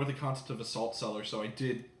familiar with the concept of a salt cellar, so I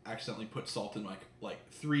did accidentally put salt in like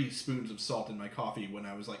 3 spoons of salt in my coffee when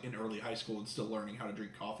I was like in early high school and still learning how to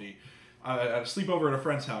drink coffee. I had a sleepover at a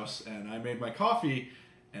friend's house, and I made my coffee,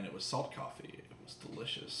 and it was salt coffee. It was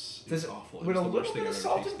delicious. It was awful. It Would was a the worst little thing bit I've of ever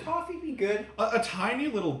salt in tasted. coffee be good? A tiny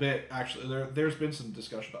little bit, actually. There's been some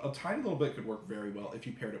discussion about a tiny little bit could work very well if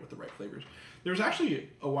you paired it with the right flavors. There was actually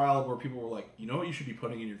a while where people were like, you know what you should be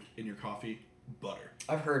putting in your coffee? Butter.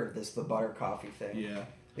 I've heard of this, the butter coffee thing. Yeah.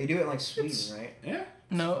 They do it in like Sweden, right? Yeah.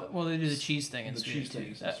 No, well, they do the cheese thing in The Sweden, cheese thing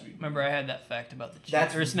too. is in Sweden. Remember, I had that fact about the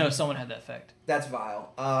cheese. Someone had that fact. That's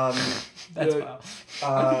vile. That's The- wow.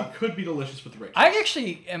 I think it could be delicious with the right. I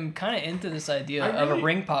actually am kind of into this idea I of a really-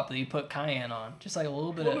 ring pop that you put cayenne on. Just like a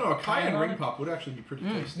little bit Well, of no, a cayenne on ring it. pop would actually be pretty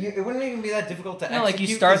tasty. it wouldn't even be that difficult to No, like, you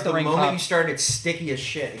execute, start 'cause the ring moment pop. you start, it's sticky as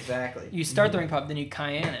shit. Exactly. You start the ring pop, then you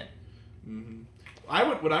cayenne it.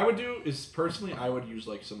 What I would do is personally I would use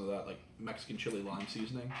like some of that like Mexican chili lime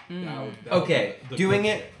seasoning. That would Okay, be the doing good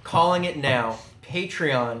it, calling it now.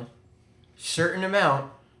 Patreon, certain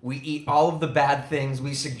amount. We eat all of the bad things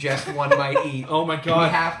we suggest one might eat. Oh my We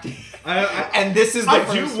god. have to. I And this is the I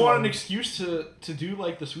first do want one. an excuse to do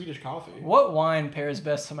like the Swedish coffee. What wine pairs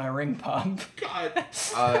best to my ring pop? God.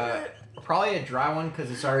 Probably a dry one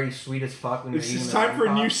because it's already sweet as fuck when you're It's eating just the time ring for a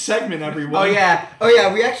pop. new segment, everyone. Oh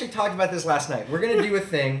yeah. We actually talked about this last night. We're gonna do a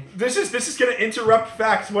thing, This is gonna interrupt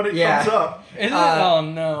facts when it Yeah. comes up. Is it? Uh, Oh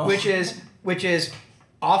no. which is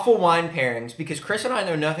awful wine pairings because Chris and I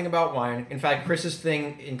know nothing about wine. In fact, Chris's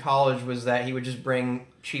thing in college was that he would just bring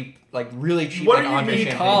cheap, like really cheap, What like do you Andre mean?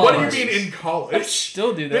 champagne. What do bars. you mean in college?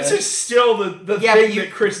 Still do that. This is still the Yeah, thing but you,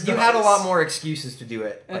 that Chris does. you had a lot more excuses to do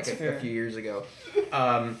it like That's a fair. few years ago.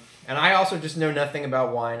 And I also just know nothing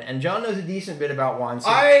about wine. And John knows a decent bit about wine. So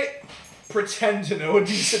I pretend to know a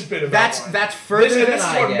decent bit about wine. that's further This, and than this is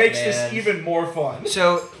I what get, makes man. this even more fun.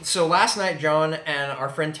 So last night, John and our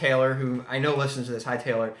friend Taylor, who I know listens to this, hi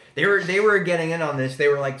Taylor, they were getting in on this. They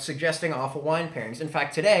were like suggesting awful wine pairings. In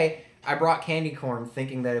fact, today I brought candy corn,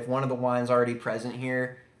 thinking that if one of the wines already present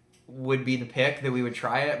here would be the pick, that we would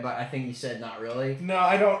try it. But I think he said not really. No,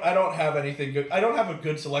 I don't have anything good. I don't have a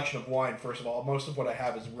good selection of wine. First of all, most of what I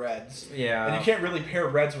have is reds. Yeah. And you can't really pair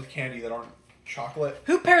reds with candy that aren't chocolate.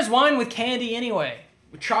 Who pairs wine with candy anyway?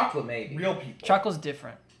 Chocolate maybe. Real people. Chocolate's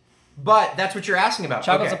different. But that's what you're asking about.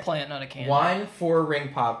 Chocolate's Okay. a plant, not a candy. Wine for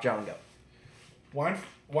ring pop, John, go. Wine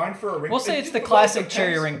for a ring. We'll say it's the well, it classic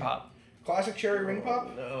cherry depends. ring pop. Classic cherry ring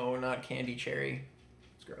pop. No, not candy cherry.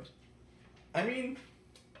 It's gross. I mean,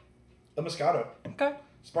 a Moscato. Okay.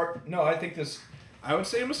 Spark. No, I think this. I would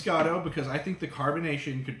say a Moscato because I think the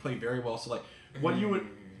carbonation could play very well. So like, what you would,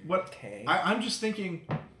 what Okay. I'm just thinking,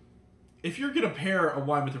 if you're gonna pair a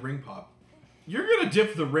wine with a ring pop, you're gonna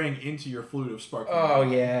dip the ring into your fluid of sparkling. Oh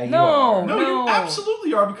wine. yeah. You No. are. No, you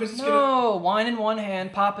absolutely are because it's gonna. No, wine in one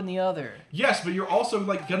hand, pop in the other. Yes, but you're also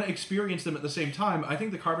like gonna experience them at the same time. I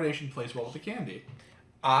think the carbonation plays well with the candy.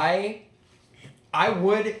 I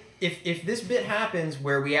would if this bit happens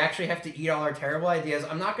where we actually have to eat all our terrible ideas.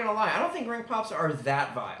 I'm not gonna lie. I don't think ring pops are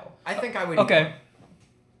that vile. I think I would. eat Okay. one.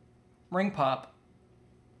 Ring pop.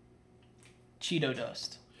 Cheeto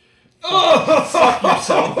dust.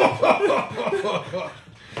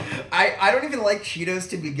 I don't even like Cheetos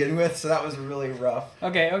to begin with, so that was really rough.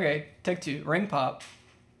 Okay. Take 2. Ring pop.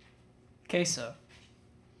 Queso.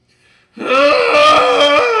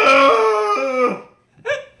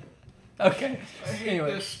 Okay.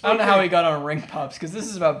 Anyway, this. I don't know how Okay. we got on ring pops because this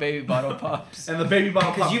is about baby bottle pops. And the baby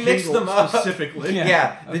bottle 'Cause pop you mixed jingle them up. specifically. Yeah.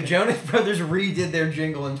 Yeah, the okay. Jonas Brothers redid their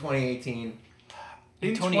jingle in 2018.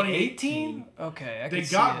 In 2018? Okay, I can They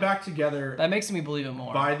see got it. back together That makes me believe it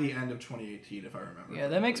more. by the end of 2018, if I remember. Yeah,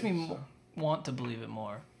 that makes me correctly, want to believe it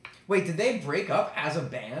more. Wait, did they break up as a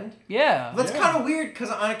band? Yeah. That's Yeah. kind of weird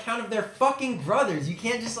because on account of their fucking brothers, you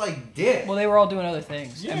can't just like dip. Well, they were all doing other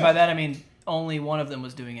things, and Yeah. by that I mean only one of them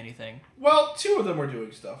was doing anything. Well, 2 of them were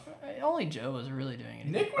doing stuff. Only Joe was really doing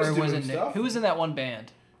anything. Nick was doing it Nick? stuff. Who was in that one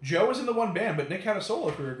band? Joe was in the one band, but Nick had a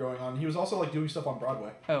solo career going on. He was also like doing stuff on Broadway.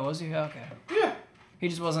 Oh, was he? Okay. Yeah. He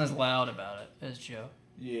just wasn't as loud about it as Joe.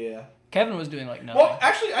 Yeah. Kevin was doing like nothing. Well,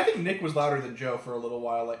 actually, I think Nick was louder than Joe for a little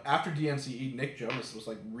while. Like after DNCE, Nick Jonas was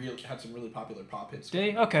like had some really popular pop hits.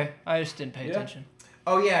 Did he? Okay. I just didn't pay Yeah. attention.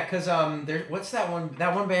 Oh yeah, because there's what's that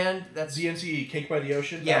one band that's DNCE, Cake by the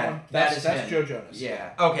Ocean. Yeah, that one? that is that's him. Joe Jonas. yeah.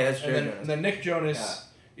 Okay, that's Joe And then, Jonas. and then Nick Jonas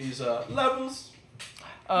is Levels.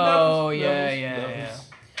 Oh, Levels, yeah, Levels, yeah, Levels.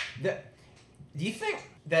 The, Do you think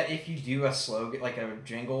that if you do a slogan, like a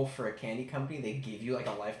jingle for a candy company, they give you like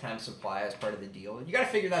a lifetime supply as part of the deal? You gotta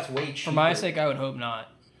figure that's way cheaper. For my sake, I would hope not.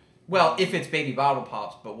 Well, if it's Baby Bottle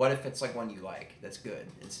Pops, but what if it's like one you like that's good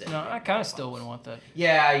instead? No, of I Baby kind Bottle of still Pops? wouldn't want that.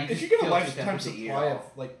 Yeah, If you get a feel too lifetime tempted to eat it supply all. of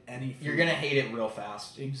like any food, You're gonna hate it real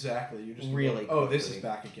fast. exactly. You're just Really Oh, this quickly. is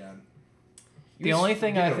back again. The You only just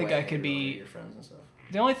thing give I it think away I could and give it away to be- your friends and stuff.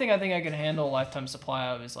 The only thing I think I could handle a lifetime supply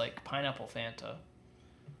of is like pineapple Fanta.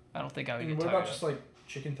 I don't think I would And get what tired about of. just like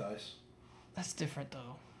chicken thighs? That's different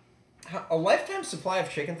though. A lifetime supply of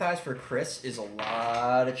chicken thighs for Chris is a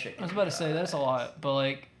lot of chicken. I was about to say that's a lot, but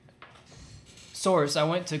like, source. I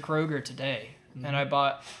went to Kroger today and I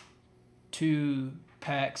bought 2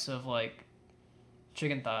 packs of like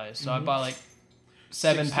chicken thighs. So I bought like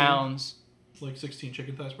 7 16. pounds. Like 16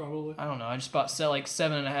 chicken thighs, probably. I don't know. I just bought like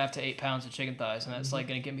 7.5 to 8 pounds of chicken thighs, and that's like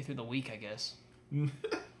gonna get me through the week, I guess.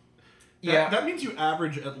 Yeah. That means you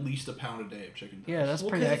average at least a pound a day of chicken thighs. Yeah, that's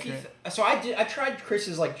Well, pretty 'cause if you accurate. so I tried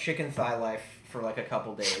Chris's like chicken thigh life for like a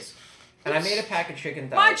couple days, and I made a pack of chicken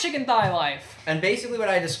thighs. My chicken thigh life. And basically, what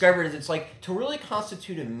I discovered is it's like to really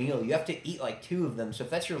constitute a meal, you have to eat like 2 of them. So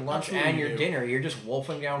if that's your lunch Absolutely and your you do. dinner, you're just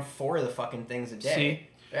wolfing down 4 of the fucking things a day. See?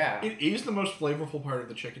 Yeah. It is the most flavorful part of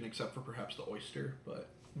the chicken, except for perhaps the oyster. But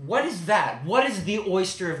What is that? What is the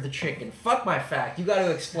oyster of the chicken? Fuck my fact. You got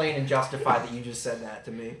to explain and justify that you just said that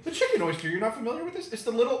to me. the chicken oyster, you're not familiar with this? It's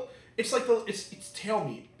the little. It's like the. It's tail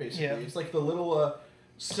meat basically. Yeah. It's like the little.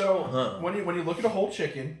 So Uh-huh. when you look at a whole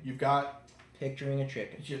chicken, you've got. Picturing a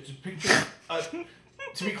chicken. You just picture.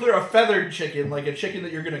 To be clear, a feathered chicken, like a chicken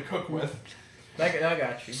that you're gonna cook with. I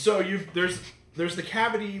got you. So there's the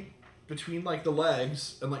cavity between like the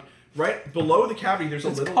legs and like right below the cavity there's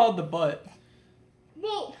It's a little. called the butt.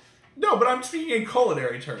 Well, no, but I'm speaking in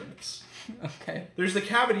culinary terms. Okay. There's the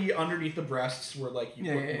cavity underneath the breasts where like you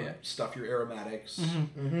Yeah, yeah. stuff your aromatics,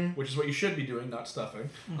 Mm-hmm. which is what you should be doing, not stuffing.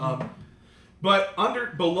 But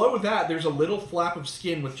below that, there's a little flap of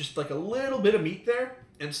skin with just like a little bit of meat there,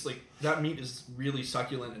 and it's like that meat is really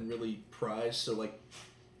succulent and really prized. So like,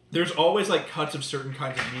 there's always like cuts of certain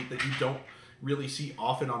kinds of meat that you don't really see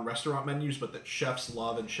often on restaurant menus, but that chefs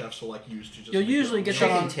love and chefs will like use to just. You'll make their usually own get chicken.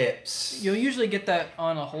 that Chicken on- tips. You'll usually get that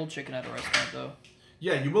on a whole chicken at a restaurant, though.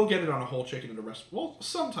 Yeah, you will get it on a whole chicken at a restaurant. Well,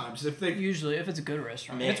 sometimes if they. Usually, if it's a good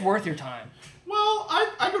restaurant, Man. it's worth your time. Well,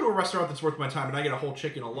 I go to a restaurant that's worth my time, and I get a whole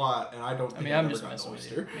chicken a lot, and I don't. I Think mean, I've I'm ever just gotten messing with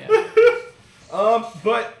oyster. you. Yeah.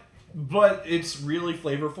 But it's really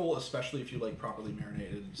flavorful, especially if you like properly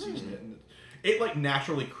marinated and season it, and it like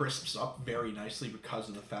naturally crisps up very nicely because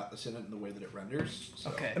of the fat that's in it and the way that it renders.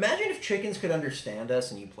 So. Okay. Imagine if chickens could understand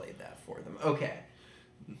us and you played that for them. Okay.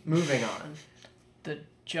 Moving on. The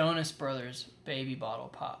Jonas Brothers Baby Bottle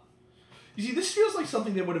Pop. You see, this feels like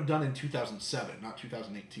something they would have done in 2007, not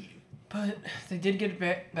 2018. But they did get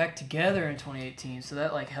back together in 2018, so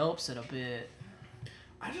that like helps it a bit.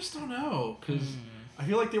 I just don't know because I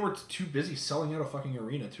feel like they were too busy selling out a fucking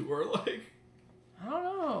arena tour. Like, I don't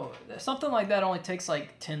know. Something like that only takes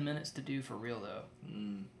like 10 minutes to do for real, though.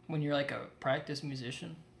 When you're like a practice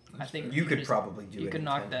musician, I think You could just- probably do it. You could in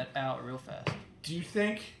knock 10 that out real fast. do you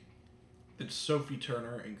think that Sophie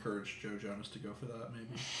Turner encouraged Joe Jonas to go for that?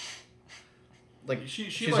 Maybe. Like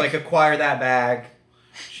She's she's like acquire that bag.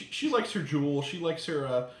 She likes her jewel. She likes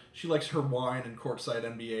her wine and courtside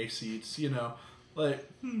NBA seats. You know, like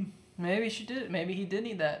Maybe she did. Maybe he did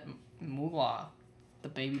need that moolah, the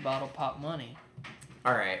Baby Bottle Pop money.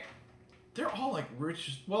 All right. they're all like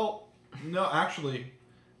rich. Well, no, actually,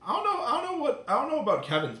 I don't know about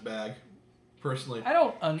Kevin's bag, personally. I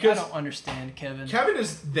don't I 'Cause don't understand Kevin. Kevin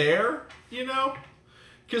is there, you know,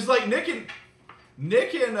 because like Nick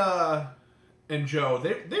and Joe,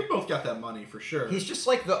 they both got that money for sure. He's just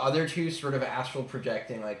like the other two sort of astral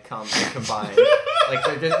projecting, like combined.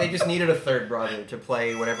 Like they just needed a third brother to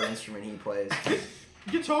play whatever instrument he plays.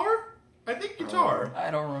 Guitar? I think guitar.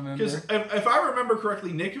 I don't remember. Because if I remember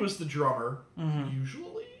correctly, Nick was the drummer, Mhm.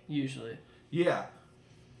 usually. Usually. Yeah.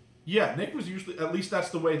 Yeah, Nick was usually, at least that's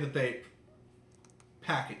the way that they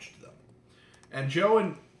packaged them. And Joe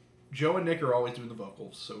and Nick are always doing the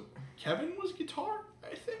vocals, so Kevin was guitar,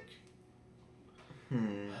 I think.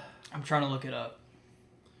 I'm trying to look it up.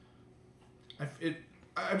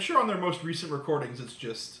 I'm sure on their most recent recordings it's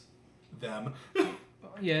just them.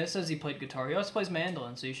 Yeah, it says he played guitar. He also plays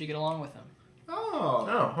mandolin, so you should get along with him. Oh.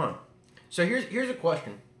 Oh, huh. So here's a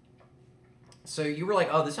question. So you were like,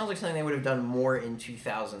 oh, this sounds like something they would have done more in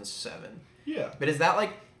 2007. Yeah. But is that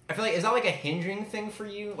like, I feel like, is that like a hinging thing for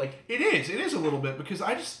you? Like, It is a little bit, because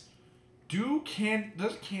I just,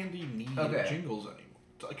 does Candy need Okay. jingles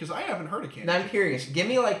anymore? Because I haven't heard of Candy. now I'm curious. Give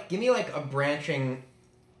me like a branching,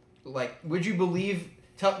 like, would you believe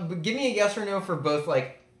Give me a yes or no for both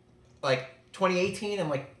like 2018 and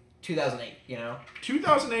like 2008. You know.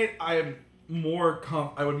 2008, I would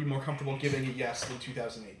be more comfortable giving a yes than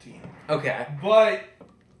 2018. Okay.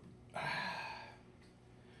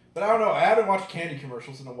 But I don't know. I haven't watched candy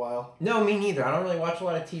commercials in a while. No, me neither. I don't really watch a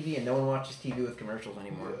lot of TV, and no one watches TV with commercials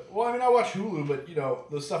anymore. Well, I mean, I watch Hulu, but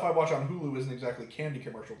the stuff I watch on Hulu isn't exactly candy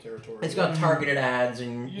commercial territory. It's got targeted ads,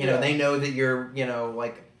 and Yeah. they know that you're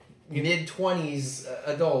like mid-20s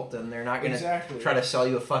adult, and they're not gonna try to sell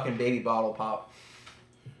you a fucking baby bottle pop.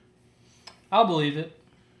 I'll believe it.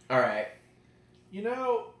 All right.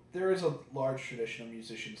 There is a large tradition of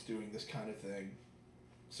musicians doing this kind of thing.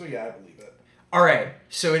 So yeah, I believe it. All right.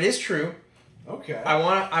 So it is true. Okay. I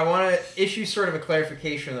want to issue sort of a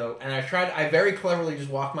clarification though, and I very cleverly just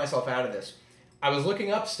walked myself out of this. I was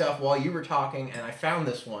looking up stuff while you were talking, and I found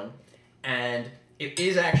this one, and it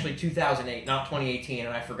is actually 2008, not 2018,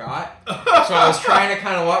 and I forgot. So I was trying to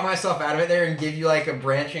kind of walk myself out of it there and give you like a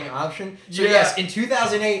branching option. So yes, in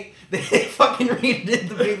 2008, they fucking redid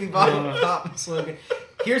the baby bottle pop slogan.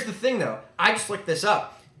 Here's the thing though, I just looked this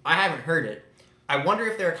up. I haven't heard it. I wonder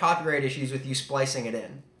if there are copyright issues with you splicing it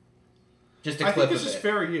in. Just a clip of it. I think this is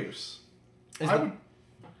fair use.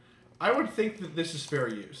 I would think that this is fair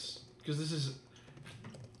use because this is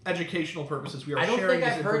educational purposes. We are sharing this information. I don't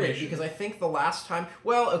think I've heard it because I think the last time.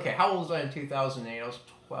 Well, okay. How old was I in 2008? I was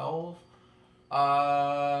 12.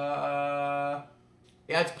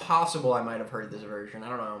 Yeah, it's possible I might have heard this version. I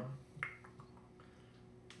don't know.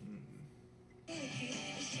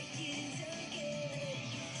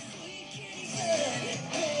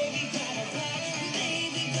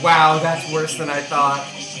 Wow, that's worse than I thought.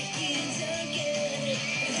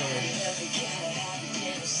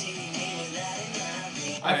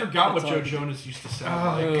 I forgot what Joe Jonas used to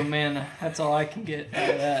sound like. Oh man, that's all I can get out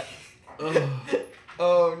of that.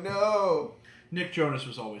 Oh no. Nick Jonas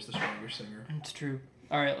was always the stronger singer. It's true.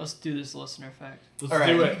 All right, let's do this listener fact. Let's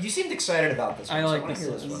do it. You seemed excited about this one. I like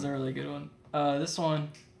so this. This one. is a really good one. This one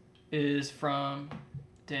is from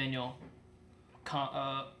Daniel.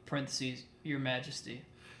 Parentheses, Your Majesty.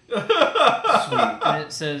 Sweet. And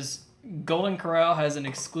it says, Golden Corral has an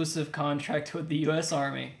exclusive contract with the U.S.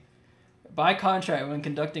 Army. By contract, when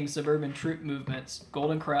conducting suburban troop movements,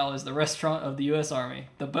 Golden Corral is the restaurant of the U.S. Army.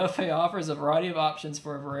 The buffet offers a variety of options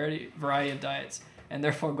for a variety of diets, and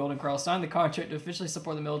therefore Golden Corral signed the contract to officially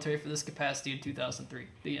support the military for this capacity in 2003.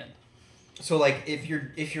 The end. So, like, if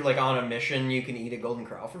you're like on a mission, you can eat at Golden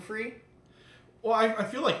Corral for free? Well, I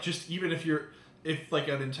feel like just even if like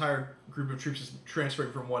an entire group of troops is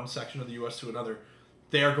transferring from one section of the U.S. to another,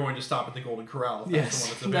 they are going to stop at the Golden Corral. If that's the one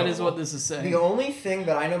that's available. That is what this is saying. The only thing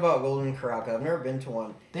that I know about Golden Corral, because I've never been to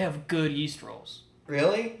one. They have good yeast rolls.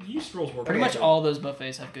 Really? Yeast rolls were Pretty much all those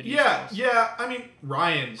buffets have good yeast rolls. Yeah. I mean,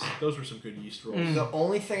 Ryan's, those were some good yeast rolls. The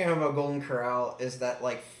only thing I know about Golden Corral is that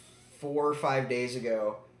like 4 or 5 days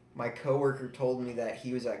ago, my coworker told me that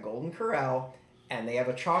he was at Golden Corral and they have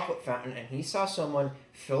a chocolate fountain, and he saw someone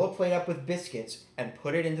fill a plate up with biscuits and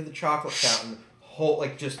put it into the chocolate fountain,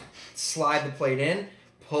 just slide the plate in,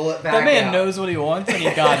 pull it back That man out. knows what he wants, and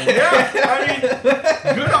he got it. Yeah, I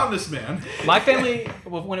mean, good on this man. My family,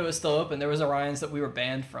 when it was still open, there was a Ryan's that we were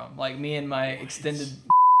banned from. Like, me and my extended...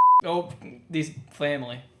 these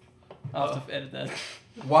family. I'll have to edit that.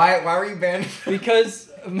 Why were you banned?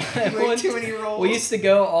 Because You ate too many rolls? we used to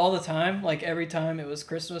go all the time. Like, every time it was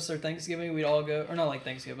Christmas or Thanksgiving, we'd all go... Or not like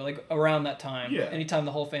Thanksgiving, but like around that time. Yeah. Anytime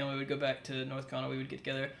the whole family would go back to North Carolina, we would get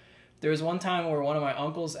together. There was one time where one of my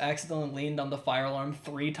uncles accidentally leaned on the fire alarm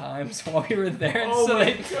 3 times while we were there. And Oh so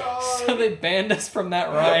my God. So they banned us from that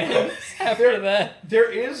Ryan's after that.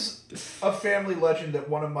 There is a family legend that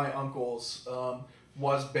one of my uncles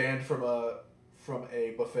was banned from a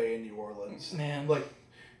buffet in New Orleans. Man. Like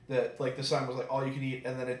the sign was like all you can eat,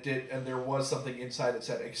 and then it did, and there was something inside that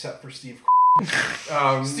said except for Steve.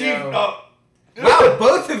 Oh, Steve, no. Wow,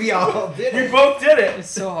 both of y'all did we it. both did it. It's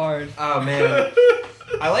so hard. Oh, man.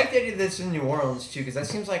 I like they did this in New Orleans, too, because that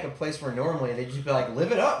seems like a place where normally they'd just be like,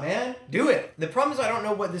 live it up, man. Do it. The problem is I don't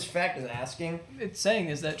know what this fact is asking. It's saying,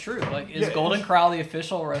 is that true? Like, is Yeah, Golden it's- Corral the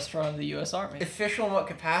official restaurant of the U.S. Army? Official in what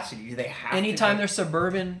capacity? Do they have Anytime to there's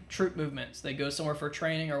suburban troop movements, they go somewhere for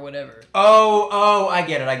training or whatever. Oh, I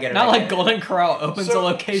get it. Not like Golden Corral opens a So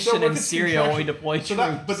location with in its Syria when we contraction- deploy So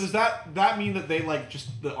troops. but does that mean that they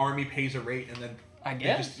just the army pays a rate and then I they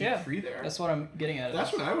guess, just eat yeah. free there? That's what I'm getting at.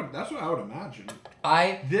 That's what I would imagine.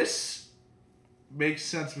 This makes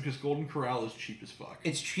sense because Golden Corral is cheap as fuck.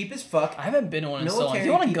 It's cheap as fuck. I haven't been to one in so long. Do Military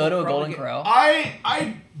you want to go people to a probably Golden get- Corral?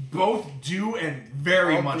 I both do and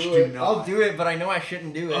very much do not. I'll do it, but I know I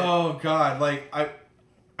shouldn't do it. Oh god, like I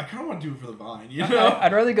I kind of want to do it for the vine, you know?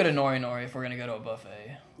 I'd rather go to Nori Nori if we're gonna go to a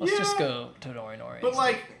buffet. Let's just Yeah. go to Nori Nori. But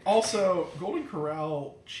like, also Golden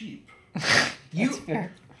Corral cheap. That's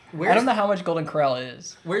fair. Where's, I don't know how much Golden Corral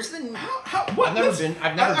is. Where's the? What? I've never That's- been.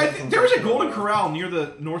 I've never I been. think from there was a Golden Golden Corral near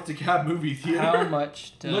the North DeKalb movie theater. How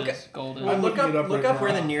much does Look at- Golden? I'm Look looking up. it up Look right up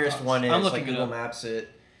where now. the nearest one is. I'm looking like it Google up. Maps it.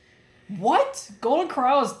 What? Golden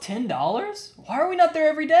Corral is $10? Why are we not there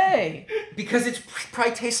every day? Because it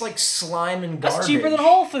probably tastes like slime and garbage. That's cheaper than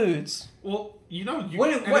Whole Foods. Well, you know, you,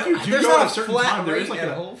 What? and What? if you do There's go not at a a certain flat time, there is rate like at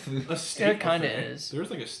a Whole Foods. steak There kinda buffet. is.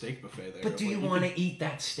 There's like a steak buffet there. But do you like, want could- to eat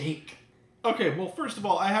that steak? Okay, well, first of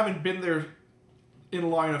all, I haven't been there in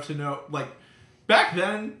long enough to know. Like, back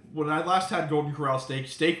then, when I last had Golden Corral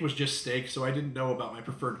steak was just steak, so I didn't know about my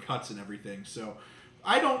preferred cuts and everything. So,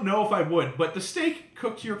 I don't know if I would. But the steak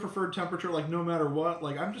cooked to your preferred temperature, like, no matter what.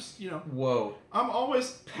 Like, I'm just, Whoa. I'm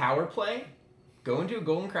always... Power play? Go into a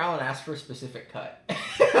Golden Corral and ask for a specific cut.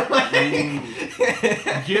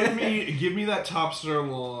 Give me that top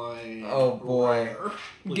sirloin. Oh, boy. rare,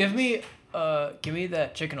 please. Give me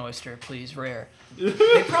that chicken oyster, please, rare.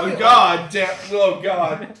 probably Oh, God damn. Oh,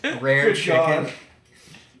 God. Rare Good chicken. God.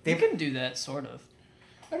 You can do that, sort of.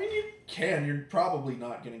 I mean, you can. You're probably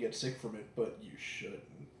not going to get sick from it, but you shouldn't.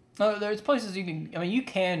 No, there's places you can. I mean, you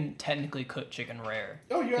can technically cook chicken rare.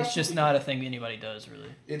 Oh, you It's just absolutely not a thing anybody does, really.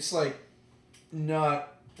 It's like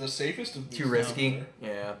not the safest of Too risky.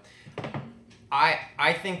 Yeah.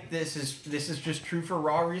 I think this is just true for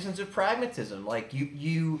raw reasons of pragmatism. Like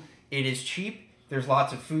it is cheap. There's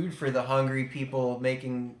lots of food for the hungry people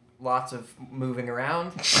making lots of moving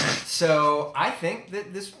around. So I think that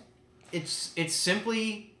it's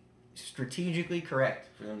simply strategically correct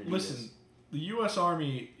for them to do Listen, this. the U.S.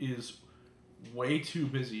 Army is way too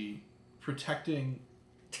busy protecting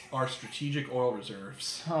our strategic oil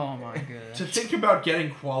reserves Oh my to god. think about getting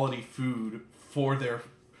quality food for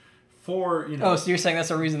Oh, so you're saying that's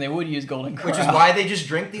the reason they would use Golden Corral? Which is why they just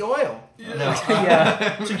drink the oil.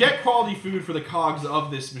 Yeah. to get quality food for the cogs of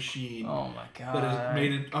this machine Oh my god. that is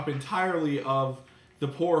made up entirely of the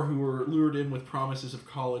poor who were lured in with promises of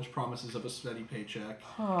college, promises of a steady paycheck.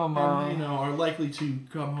 Oh my. And, are likely to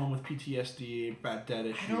come home with PTSD, bad debt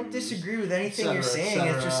issues. I don't disagree with anything et you're cetera, saying.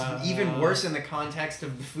 et It's just cetera. even worse in the context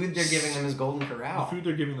of the food they're giving them is Golden The Corral. food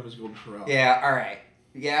they're giving them is Golden Corral. Yeah, all right.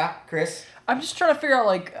 Yeah, Chris? I'm just trying to figure out,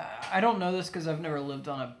 like, I don't know this because I've never lived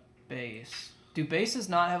on a base. Do bases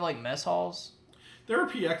not have, like, mess halls? There are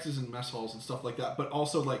PXs and mess halls and stuff like that, but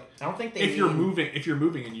also like I don't think they if you're mean-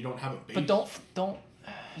 moving and you don't have a base. But don't.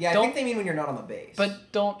 Yeah, I Don't- think they mean when you're not on the base.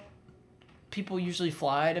 But don't people usually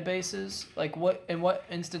fly to bases? Like, in what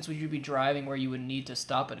instance would you be driving where you would need to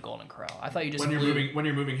stop at Golden Corral? I thought you just when you're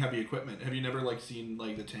flew- moving heavy equipment. Have you never like seen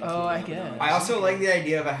like the tanks? Oh, moving I up and down? guess. I also like the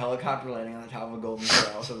idea of a helicopter landing on the top of a Golden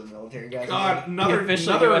Corral so the military guys. God, The another official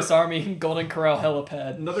another U.S. Army Golden Corral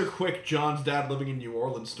helipad. another quick John's dad living in New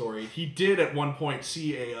Orleans story. He did at one point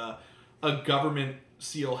see a government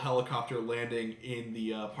SEAL helicopter landing in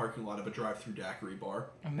the parking lot of a drive-through daiquiri bar.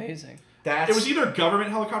 Amazing. That's It was either a government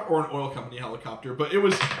helicopter or an oil company helicopter, but it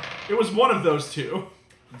was one of those two.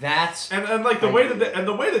 that's And like the way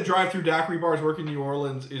that drive-through daiquiri bars work in New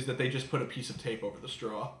Orleans is that they just put a piece of tape over the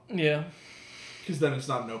straw Yeah. because then it's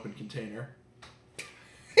not an open container.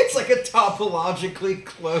 it's like a topologically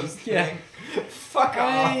closed Yeah. thing. Fuck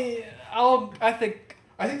off. I think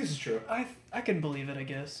I think this is true. I can believe it. I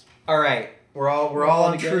guess All right, we're all all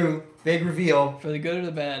on together. true. Big reveal. for the good or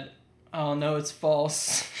the bad. Oh no, it's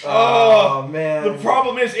false. Oh man. The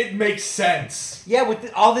problem is it makes sense. Yeah,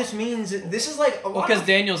 all this means, this is like a lot Because of-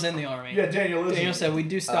 Daniel's in the army. Yeah, Daniel is. Daniel said we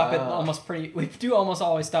do stop at Oh. we do almost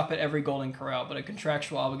always stop at every Golden Corral, but a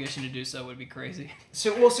contractual obligation to do so would be crazy.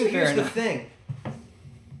 So Fair here's the enough. thing.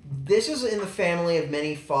 This is in the family of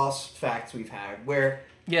many false facts we've had, where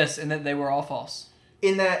Yes, and that they were all false.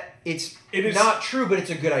 in that it is not true, but it's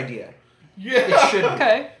a good idea. Yeah. It should be.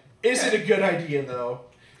 Okay. Is it a good idea though?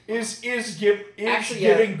 Is Actually,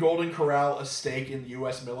 yeah. giving Golden Corral a stake in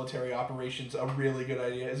U.S. military operations a really good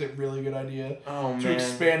idea? Is it really a good idea Oh to man.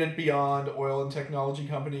 expand it beyond oil and technology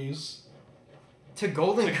companies? To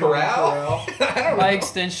Golden To Corral? Golden I don't By know.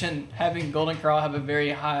 extension, having Golden Corral have a very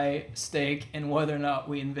high stake in whether or not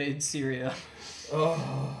we invade Syria.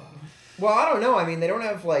 Oh. Well, I don't know. I mean, they don't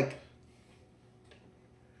have like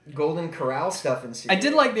Golden Corral stuff in Syria. I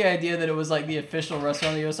did like the idea that it was like the official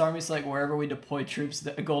restaurant of the U.S. Army, so like wherever we deploy troops,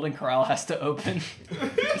 a Golden Corral has to open.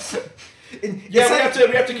 Yeah,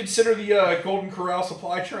 we have to consider the Golden Corral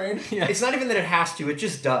supply train. Yeah. It's not even that it has to. It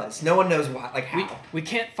just does. No one knows why. Like how. We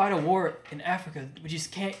can't fight a war in Africa. We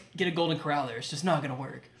just can't get a Golden Corral there. It's just not gonna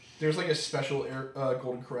work. There's like a special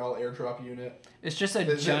Golden Corral airdrop unit. It's just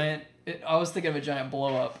a giant. I was thinking of a giant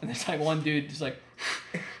blow up, and there's like one dude just like.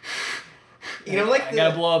 You know, like I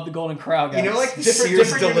gotta blow up the Golden Corral, guys. You know, like the Different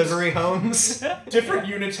Sears delivery homes. Different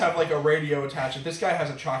units have like a radio attached. This guy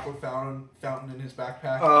has a chocolate fountain in his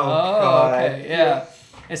backpack. Oh, God. Okay, yeah.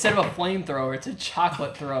 Instead of a flamethrower, it's a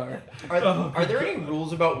chocolate thrower. Are there any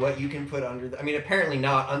rules about what you can put under? I mean, apparently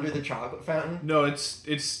not under the chocolate fountain. No,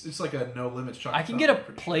 it's like a no limits chocolate. I can get a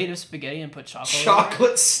plate of spaghetti and put chocolate.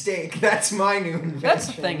 Chocolate steak. That's my new invention. That's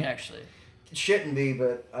the thing, actually. It shouldn't be,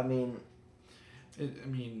 but I mean.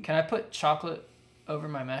 Can I put chocolate over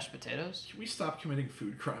my mashed potatoes? Can we stop committing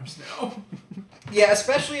food crimes now? Yeah,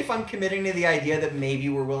 especially if I'm committing to the idea that maybe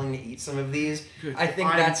we're willing to eat some of these. I think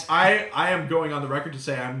I am going on the record to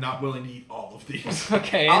say I'm not willing to eat all of these.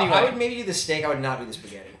 Okay, anyway. I would maybe do the steak. I would not do the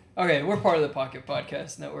spaghetti. Okay, we're part of the Pocket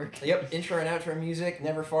Podcast Network. Yep, intro and outro music,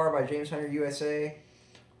 Never Far by James Hunter USA.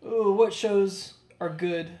 Ooh, what shows are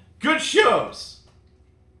good? Good shows!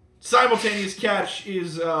 Simultaneous Catch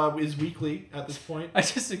is weekly at this point. I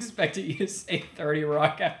just expected you to say 30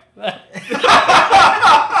 Rock after that.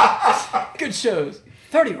 Good shows.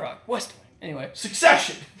 30 Rock, West Wing. Anyway.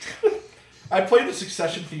 Succession! I played the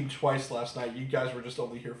Succession theme twice last night. You guys were just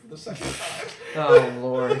only here for the second time. Oh,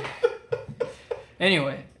 Lord.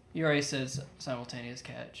 Anyway, you already said Simultaneous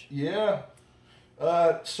Catch. Yeah.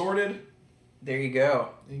 Sorted. There you go.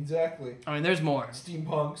 Exactly. I mean, there's more.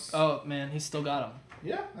 Steampunks. Oh, man, he's still got them.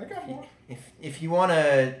 Yeah, I got more. If you want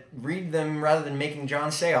to read them rather than making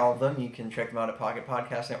John say all of them, you can check them out at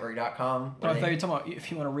pocketpodcastnetwork.com. I thought you were talking about if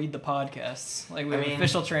you want to read the podcasts. Like, we have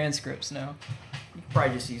official transcripts now. You could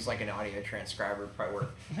probably just use like an audio transcriber. Probably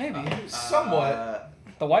work. Maybe. Somewhat.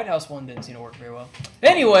 The White House one didn't seem to work very well.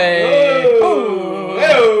 Anyway.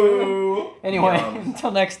 Whoa! Anyway, until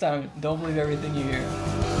next time, don't believe everything you hear.